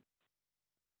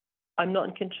 I'm not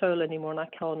in control anymore and I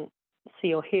can't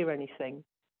see or hear anything.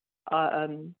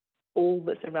 All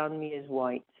that's around me is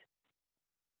white.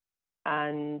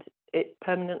 And it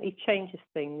permanently changes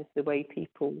things, the way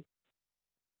people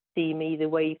see me, the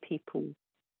way people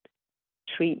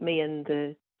treat me, and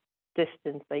the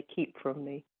distance they keep from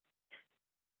me.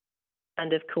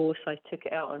 And of course, I took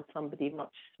it out on somebody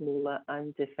much smaller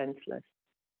and defenseless.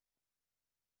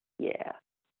 Yeah.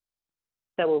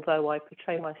 So although I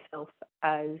portray myself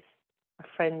as a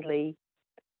friendly,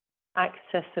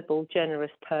 accessible,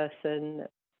 generous person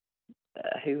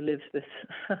who lives with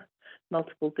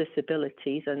multiple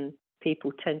disabilities, and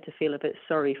people tend to feel a bit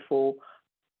sorry for,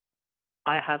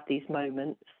 I have these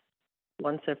moments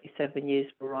once every 7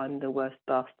 years where I'm the worst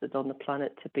bastard on the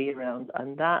planet to be around.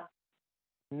 And that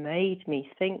made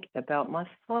me think about my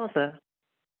father.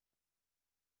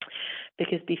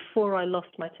 Because before I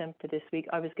lost my temper this week,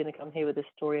 I was going to come here with a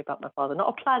story about my father.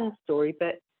 Not a planned story,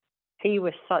 but he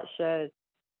was such an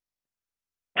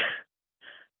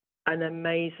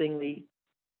amazingly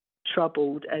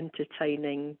troubled,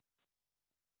 entertaining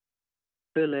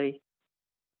bully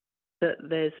that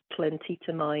there's plenty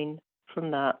to mine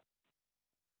from that.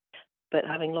 But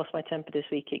having lost my temper this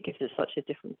week, it gives it such a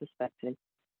different perspective.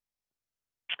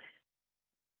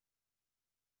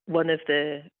 One of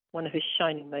his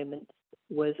shining moments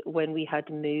was when we had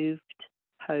moved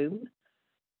home.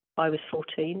 I was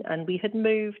 14, and we had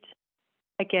moved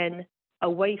again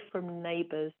away from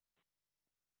neighbours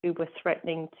who were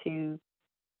threatening to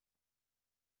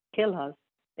kill us,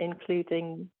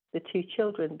 including the 2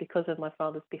 children, because of my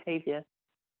father's behaviour.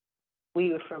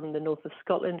 We were from the north of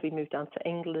Scotland. We moved down to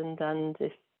England, and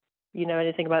if you know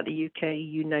anything about the UK,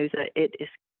 you know that it is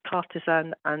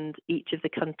partisan, and each of the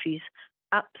countries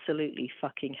absolutely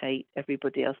fucking hate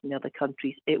everybody else in the other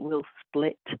countries. It will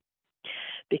split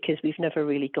because we've never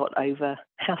really got over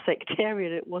how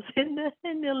sectarian it was in the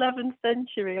 11th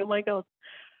century. Oh my God.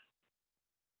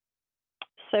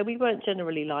 So we weren't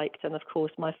generally liked, and of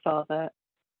course my father,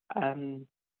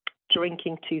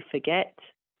 drinking to forget,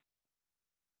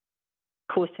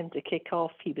 caused him to kick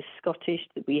off. He was Scottish.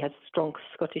 We had strong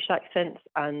Scottish accents,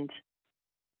 and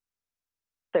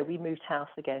so we moved house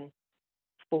again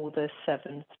for the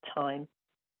 7th time,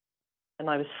 and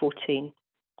I was 14.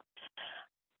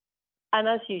 And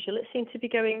as usual, it seemed to be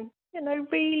going,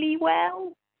 really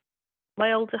well.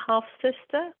 My older half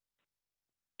sister,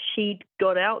 she'd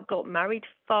got married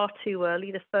far too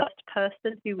early, the first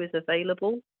person who was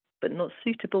available, but not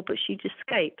suitable, but she'd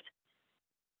escaped.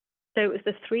 So it was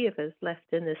the 3 of us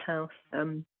left in this house.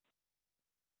 And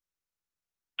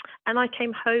I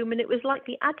came home, and it was like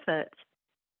the adverts.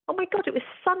 Oh my God, it was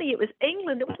sunny. It was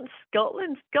England. It wasn't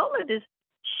Scotland. Scotland is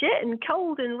shit and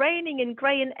cold and raining and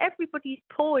grey, and everybody's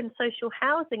poor in social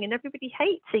housing, and everybody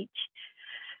hates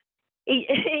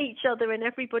each other, and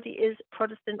everybody is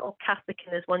Protestant or Catholic,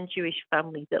 and there's one Jewish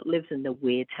family that lives in the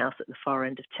weird house at the far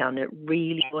end of town. It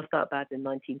really was that bad in the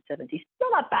 1970s.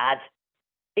 Not that bad.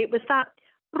 It was that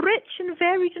rich and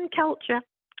varied in culture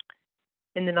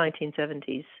in the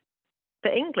 1970s.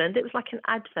 For England, it was like an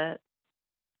advert.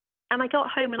 And I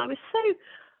got home, and I was so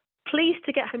pleased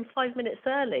to get home 5 minutes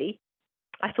early.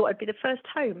 I thought I'd be the first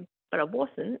home, but I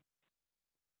wasn't.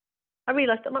 I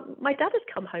realised that my dad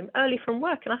had come home early from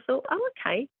work, and I thought, oh,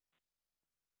 okay.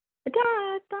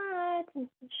 Dad, and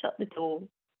shut the door.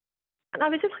 And I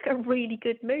was in like a really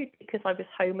good mood because I was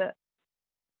home at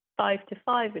 5 to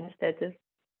 5 instead of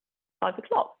 5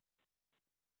 o'clock.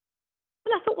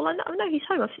 And I thought, well, I know he's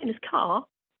home. I've seen his car.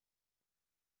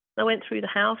 I went through the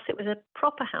house. It was a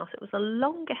proper house. It was a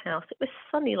longer house. It was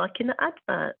sunny, like in the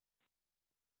advert.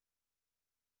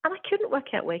 And I couldn't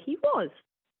work out where he was.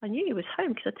 I knew he was home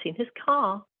because I'd seen his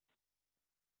car.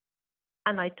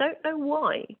 And I don't know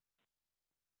why.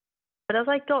 But as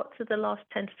I got to the last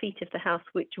 10 feet of the house,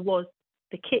 which was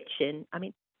the kitchen, I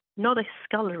mean, not a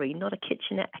scullery, not a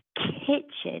kitchenette, a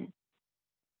kitchen.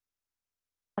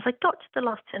 As I got to the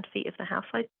last 10 feet of the house,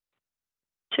 I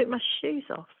took my shoes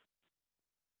off.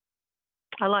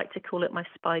 I like to call it my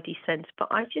spidey sense,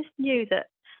 but I just knew that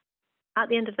at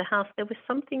the end of the house, there was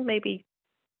something maybe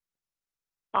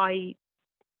I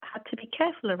had to be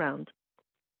careful around.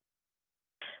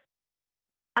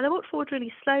 And I walked forward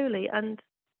really slowly and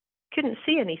couldn't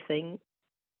see anything.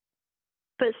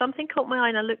 But something caught my eye,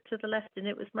 and I looked to the left, and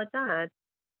it was my dad,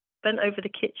 bent over the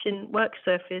kitchen work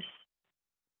surface,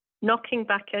 knocking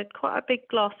back quite a big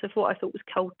glass of what I thought was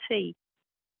cold tea.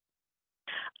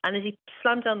 And as he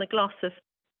slammed down the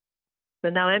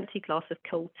now empty glass of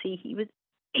cold tea, his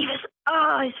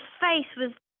face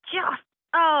was just,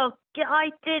 I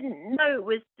didn't know it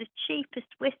was the cheapest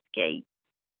whiskey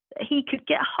that he could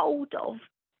get hold of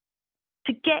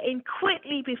to get in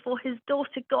quickly before his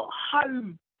daughter got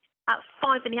home at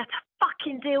 5 and he had to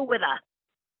fucking deal with her.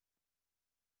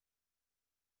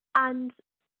 And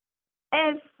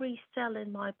every cell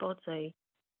in my body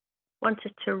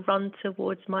wanted to run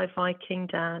towards my Viking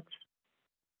dad.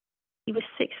 He was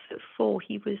 6'4".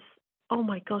 He was, oh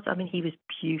my God, I mean, he was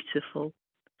beautiful.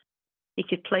 He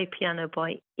could play piano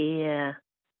by ear.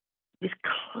 He was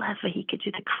clever. He could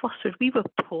do the crossword. We were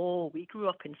poor. We grew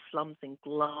up in slums in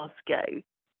Glasgow.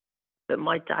 But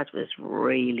my dad was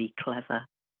really clever.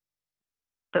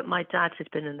 But my dad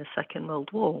had been in the Second World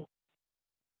War.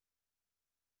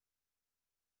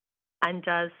 And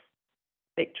as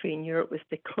victory in Europe was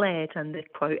declared and the,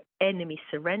 quote, enemy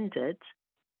surrendered,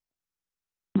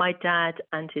 my dad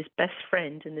and his best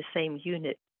friend in the same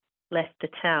unit left the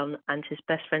town, and his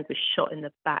best friend was shot in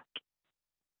the back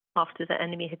after the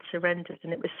enemy had surrendered.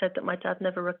 And it was said that my dad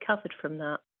never recovered from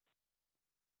that.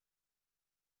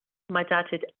 My dad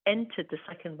had entered the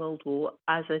Second World War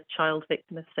as a child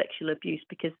victim of sexual abuse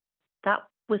because that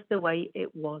was the way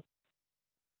it was.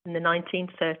 In the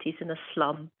 1930s, in a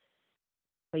slum,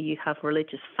 where you have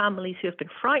religious families who have been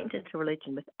frightened into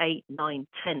religion with 8, 9,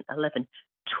 10, 11,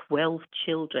 12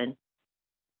 children.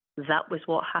 That was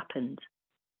what happened.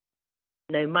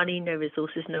 No money, no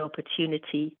resources, no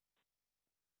opportunity.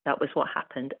 That was what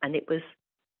happened. And it was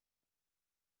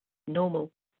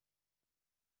normal.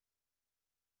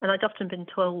 And I'd often been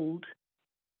told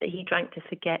that he drank to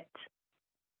forget.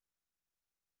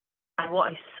 And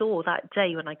what I saw that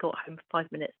day when I got home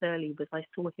 5 minutes early was I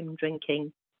saw him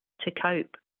drinking to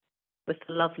cope with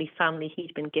the lovely family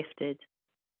he'd been gifted.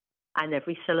 And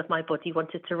every cell of my body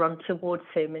wanted to run towards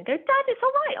him and go, Dad, it's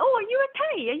all right. Oh, are you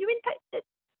okay? Are you infected?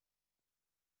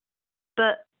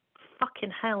 But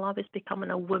fucking hell, I was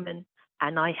becoming a woman,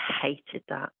 and I hated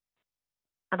that.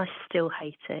 And I still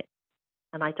hate it.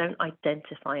 And I don't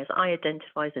identify I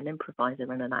identify as an improviser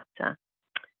and an actor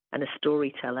and a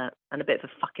storyteller and a bit of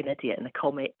a fucking idiot and a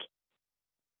comic.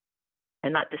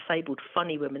 And that disabled,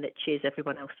 funny woman that cheers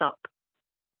everyone else up.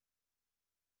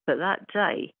 But that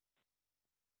day,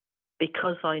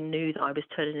 because I knew that I was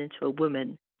turning into a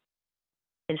woman,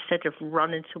 instead of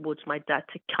running towards my dad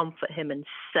to comfort him and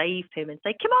save him and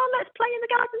say, come on, let's play in the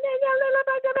garden.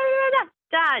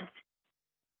 Dad!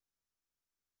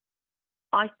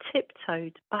 I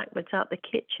tiptoed backwards out the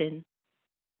kitchen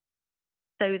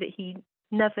so that he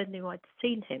never knew I'd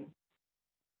seen him.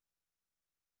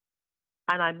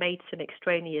 And I made some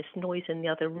extraneous noise in the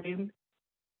other room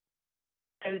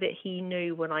so that he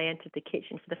knew when I entered the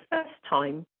kitchen for the first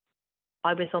time,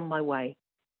 I was on my way.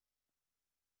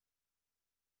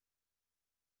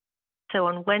 So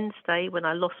on Wednesday, when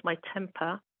I lost my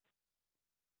temper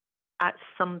at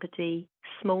somebody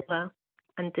smaller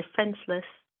and defenseless,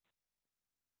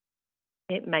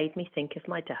 it made me think of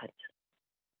my dad.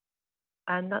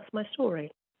 And that's my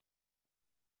story.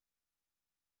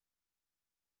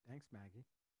 Thanks, Maggie.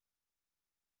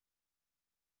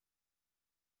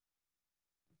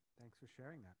 Thanks for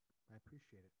sharing that. I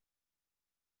appreciate it.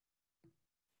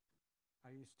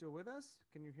 Are you still with us?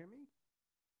 Can you hear me?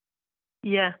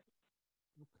 Yeah.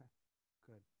 Okay,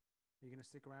 good. Are you going to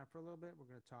stick around for a little bit? We're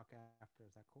going to talk after.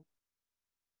 Is that cool?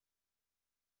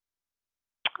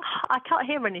 I can't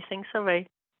hear anything, sorry.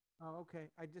 Oh,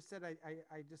 okay. I just said I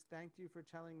just thanked you for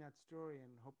telling that story and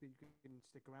hope that you can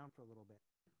stick around for a little bit.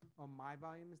 Oh, my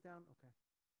volume is down? Okay.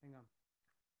 Hang on.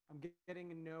 I'm getting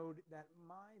a node that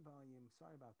my volume.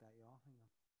 Sorry about that, y'all.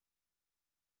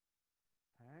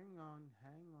 Hang on.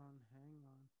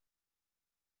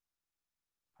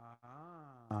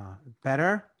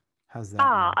 Better? How's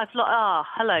that?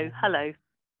 Hello.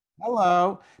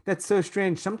 Hello. That's so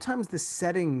strange. Sometimes the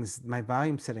settings, my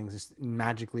volume settings, just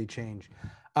magically change.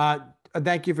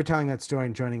 Thank you for telling that story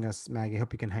and joining us, Maggie.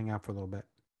 Hope you can hang out for a little bit.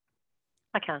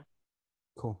 I can.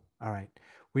 Cool. All right.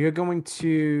 We are going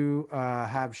to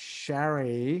have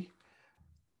Shari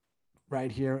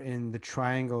right here in the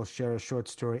triangle share a short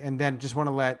story. And then just want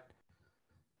to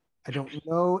I don't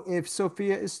know if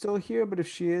Sophia is still here, but if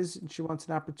she is and she wants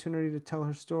an opportunity to tell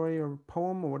her story or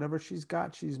poem or whatever she's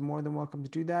got, she's more than welcome to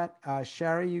do that.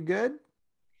 Shari, you good?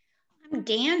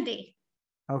 Dandy.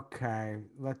 Okay,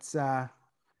 let's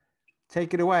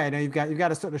take it away. I know you've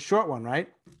got a sort of short one, right?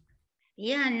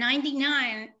 Yeah,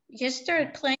 99. Just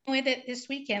started playing with it this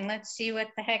weekend. Let's see what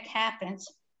the heck happens.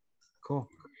 Cool.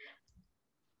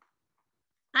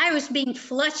 I was being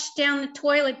flushed down the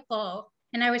toilet bowl,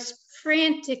 and I was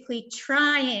frantically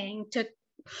trying to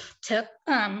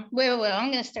I'm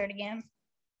going to start again.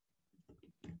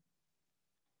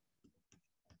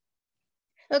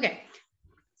 Okay.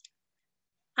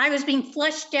 I was being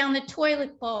flushed down the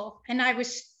toilet bowl, and I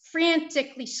was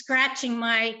frantically scratching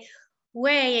my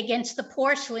way against the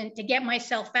porcelain to get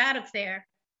myself out of there.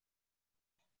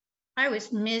 I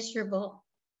was miserable.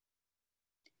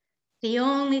 The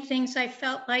only things I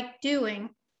felt like doing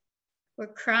were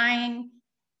crying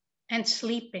and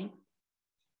sleeping.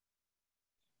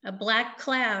 A black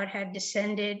cloud had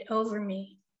descended over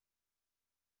me.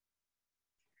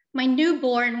 My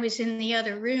newborn was in the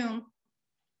other room.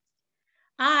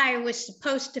 I was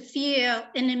supposed to feel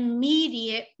an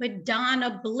immediate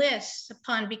Madonna bliss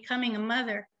upon becoming a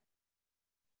mother.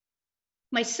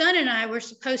 My son and I were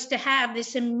supposed to have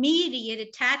this immediate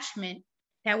attachment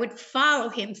that would follow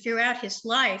him throughout his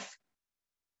life.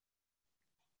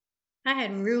 I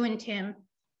had ruined him.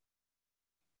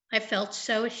 I felt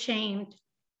so ashamed.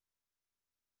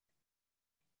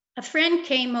 A friend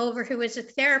came over who was a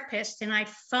therapist, and I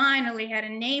finally had a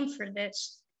name for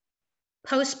this: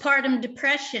 postpartum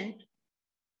depression,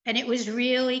 and it was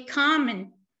really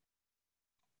common.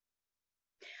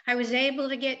 I was able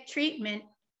to get treatment,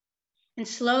 and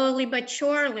slowly but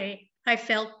surely, I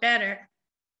felt better.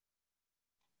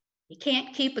 You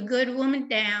can't keep a good woman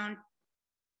down.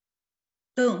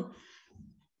 Boom.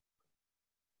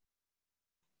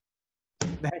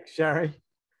 Thanks, Shari.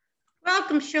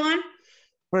 Welcome, Sean.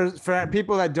 For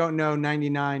people that don't know,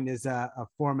 99 is a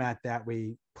format that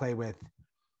we play with,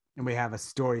 and we have a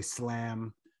story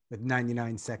slam with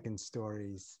 99-second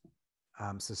stories.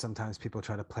 So sometimes people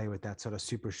try to play with that sort of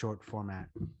super short format.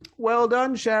 Well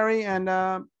done, Shari. And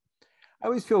I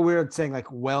always feel weird saying like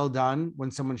well done when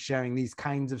someone's sharing these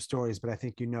kinds of stories, but I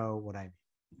think you know what I mean.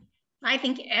 I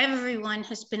think everyone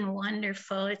has been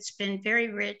wonderful. It's been very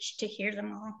rich to hear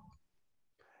them all.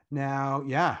 Now,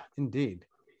 yeah, indeed.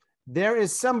 There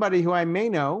is somebody who I may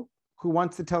know who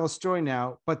wants to tell a story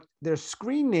now, but their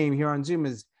screen name here on Zoom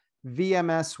is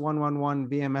VMS111,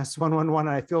 VMS111. And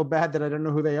I feel bad that I don't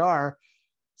know who they are.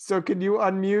 So can you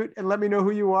unmute and let me know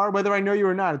who you are, whether I know you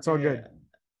or not? It's all good.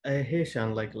 Hey,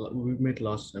 Sean, like we met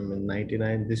last time in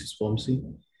 99. This is Vamsi.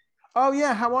 Oh,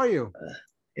 yeah. How are you?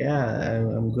 Yeah,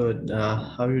 I'm good.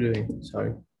 How are you doing?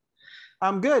 Sorry.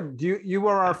 I'm good. You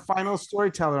were our final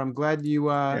storyteller. I'm glad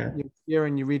you're here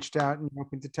and you reached out and you're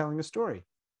open to telling a story.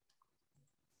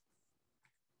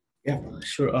 Yeah,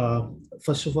 sure.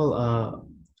 First of all,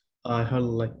 I heard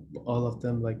like all of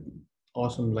them like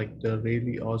awesome, like they're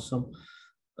really awesome.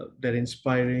 They're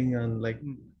inspiring, and like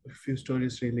a few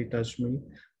stories really touched me.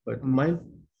 But mine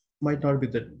might not be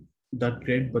that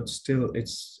great, but still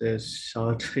it's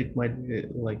short. It might be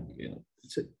like, you know,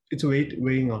 it's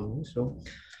weighing on me. So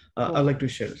cool. I'd like to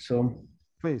share. So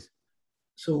please.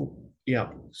 So yeah.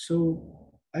 So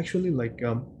actually, like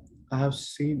I have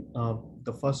seen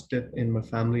the first death in my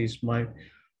family is my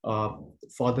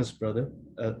father's brother,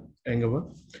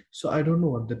 Engava. So I don't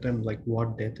know at the time like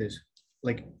what death is.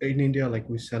 Like in India, like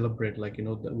we celebrate, like, you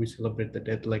know, we celebrate the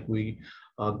death, like we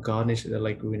garnish,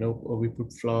 like, you know, we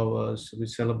put flowers, we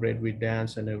celebrate, we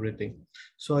dance and everything.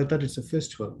 So I thought it's a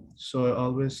festival. So I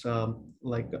always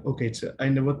like, okay, I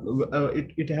never,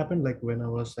 it happened like when I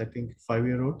was, I think,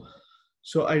 5-year-old.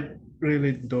 So I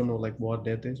really don't know like what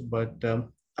death is, but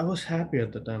I was happy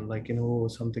at the time, like, you know,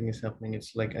 something is happening.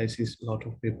 It's like I see a lot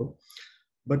of people,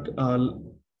 but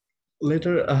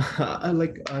later I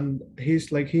like, and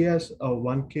he's like, he has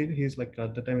one kid. He's like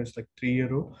at the time it's like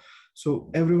 3-year-old.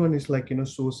 So everyone is like, you know,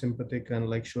 so sympathetic and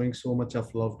like showing so much of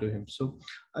love to him. So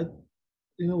I,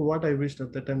 you know, what I wished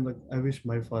at the time, like I wish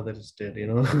my father is dead, you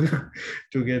know,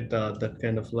 to get that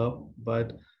kind of love.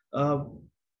 But I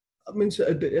mean,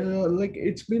 like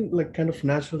it's been like kind of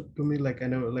natural to me. Like I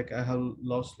never, like I have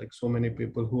lost like so many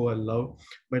people who I love,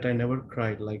 but I never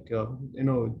cried. Like you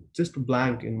know, just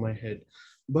blank in my head.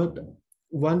 But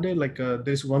one day, like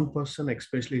there's one person,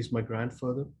 especially is my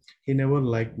grandfather. He never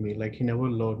liked me. Like he never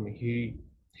loved me.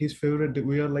 His favorite.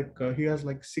 We are like he has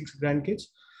like 6 grandkids,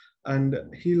 and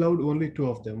he loved only 2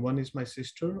 of them. One is my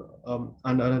sister, and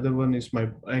another one is my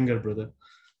younger brother.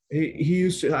 He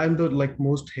used to, I'm the like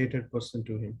most hated person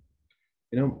to him.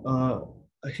 You know,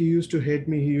 he used to hate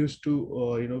me. He used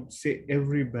to say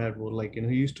every bad word, like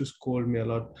he used to scold me a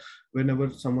lot.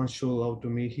 Whenever someone show love to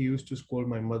me, he used to scold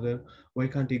my mother, why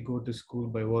can't he go to school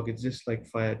by walk, it's just like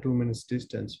 2 minutes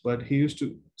distance. But he used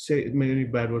to say many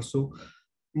bad words. So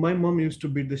my mom used to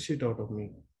beat the shit out of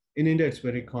me. In India it's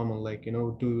very common, like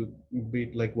to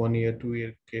beat like 1 year 2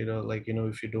 year kid, or like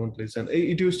if you don't listen.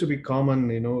 It used to be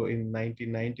common in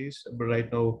 1990s, but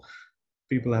right now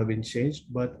people have been changed.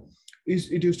 But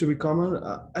it used to be common.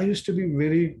 I used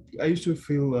to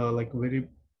feel like very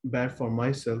bad for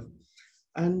myself.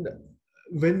 And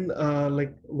when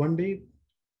like one day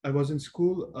I was in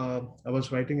school, I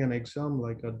was writing an exam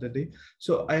like the day.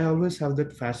 So I always have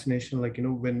that fascination, like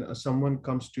when someone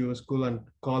comes to your school and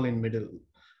call in middle.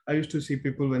 I used to see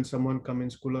people when someone come in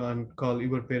school and call,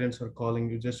 your parents are calling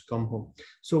you, just come home.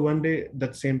 So one day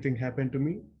that same thing happened to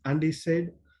me, and he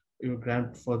said, your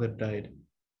grandfather died.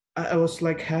 I was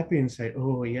like happy inside.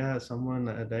 Oh yeah, someone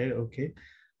died. Okay,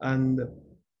 and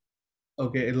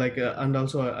okay, like and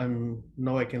also I'm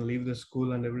now I can leave the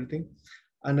school and everything.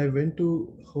 And I went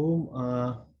to home,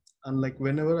 and like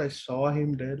whenever I saw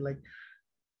him dead, like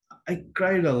I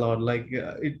cried a lot. Like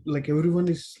like everyone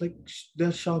is like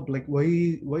they're shocked. Like why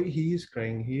he is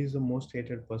crying? He is the most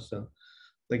hated person.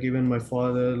 Like even my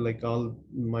father, like all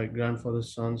my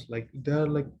grandfather's sons, like they're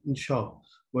like in shock.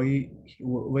 Why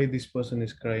this person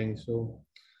is crying? So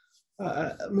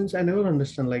means I never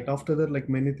understand. Like after that, like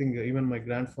many things. Even my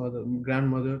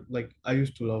grandmother, like I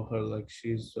used to love her. Like she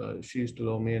used to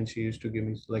love me, and she used to give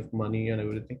me like money and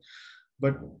everything.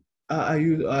 But I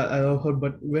love her.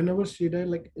 But whenever she died,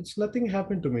 like it's nothing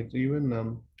happened to me.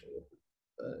 Even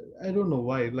I don't know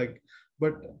why. Like,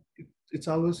 but it's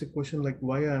always a question like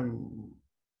why I'm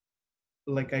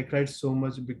like I cried so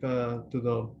much because to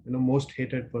the most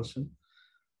hated person.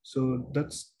 So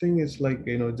that's thing is like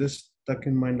just stuck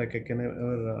in mind. Like I can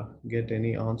never get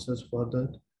any answers for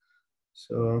that.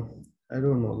 So I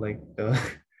don't know. Like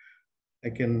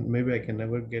maybe I can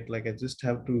never get, like I just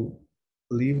have to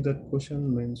leave that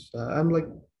question. Means I'm like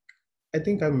I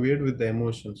think I'm weird with the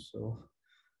emotions. So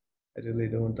I really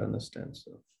don't understand.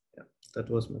 So yeah, that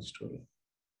was my story.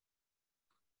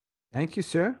 Thank you,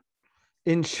 sir.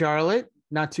 In Charlotte,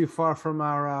 not too far from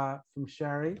from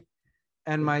Shari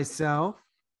and myself,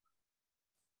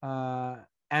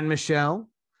 and Michelle.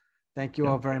 Thank you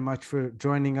all very much for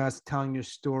joining us, telling your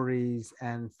stories,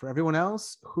 and for everyone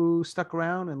else who stuck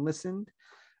around and listened.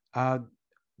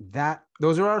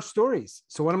 Those are our stories.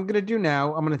 So what I'm going to do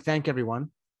now, I'm going to thank everyone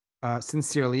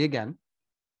sincerely again.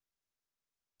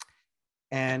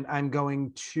 And I'm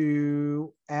going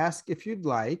to ask if you'd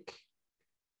like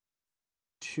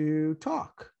to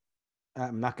talk.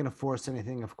 I'm not going to force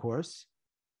anything, of course,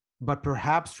 but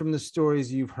perhaps from the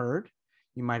stories you've heard,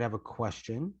 you might have a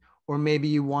question, or maybe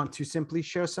you want to simply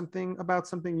share something about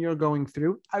something you're going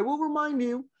through. I will remind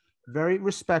you very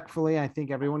respectfully, I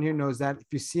think everyone here knows that if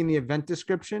you see in the event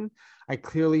description, I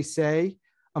clearly say,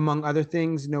 among other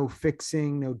things, no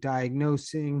fixing, no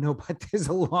diagnosing, no, but there's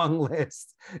a long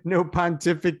list, no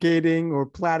pontificating or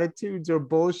platitudes or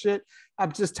bullshit.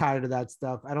 I'm just tired of that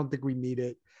stuff. I don't think we need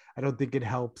it. I don't think it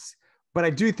helps. But I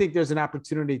do think there's an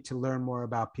opportunity to learn more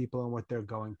about people and what they're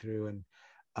going through, and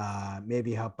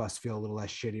maybe help us feel a little less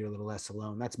shitty or a little less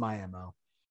alone. That's my MO.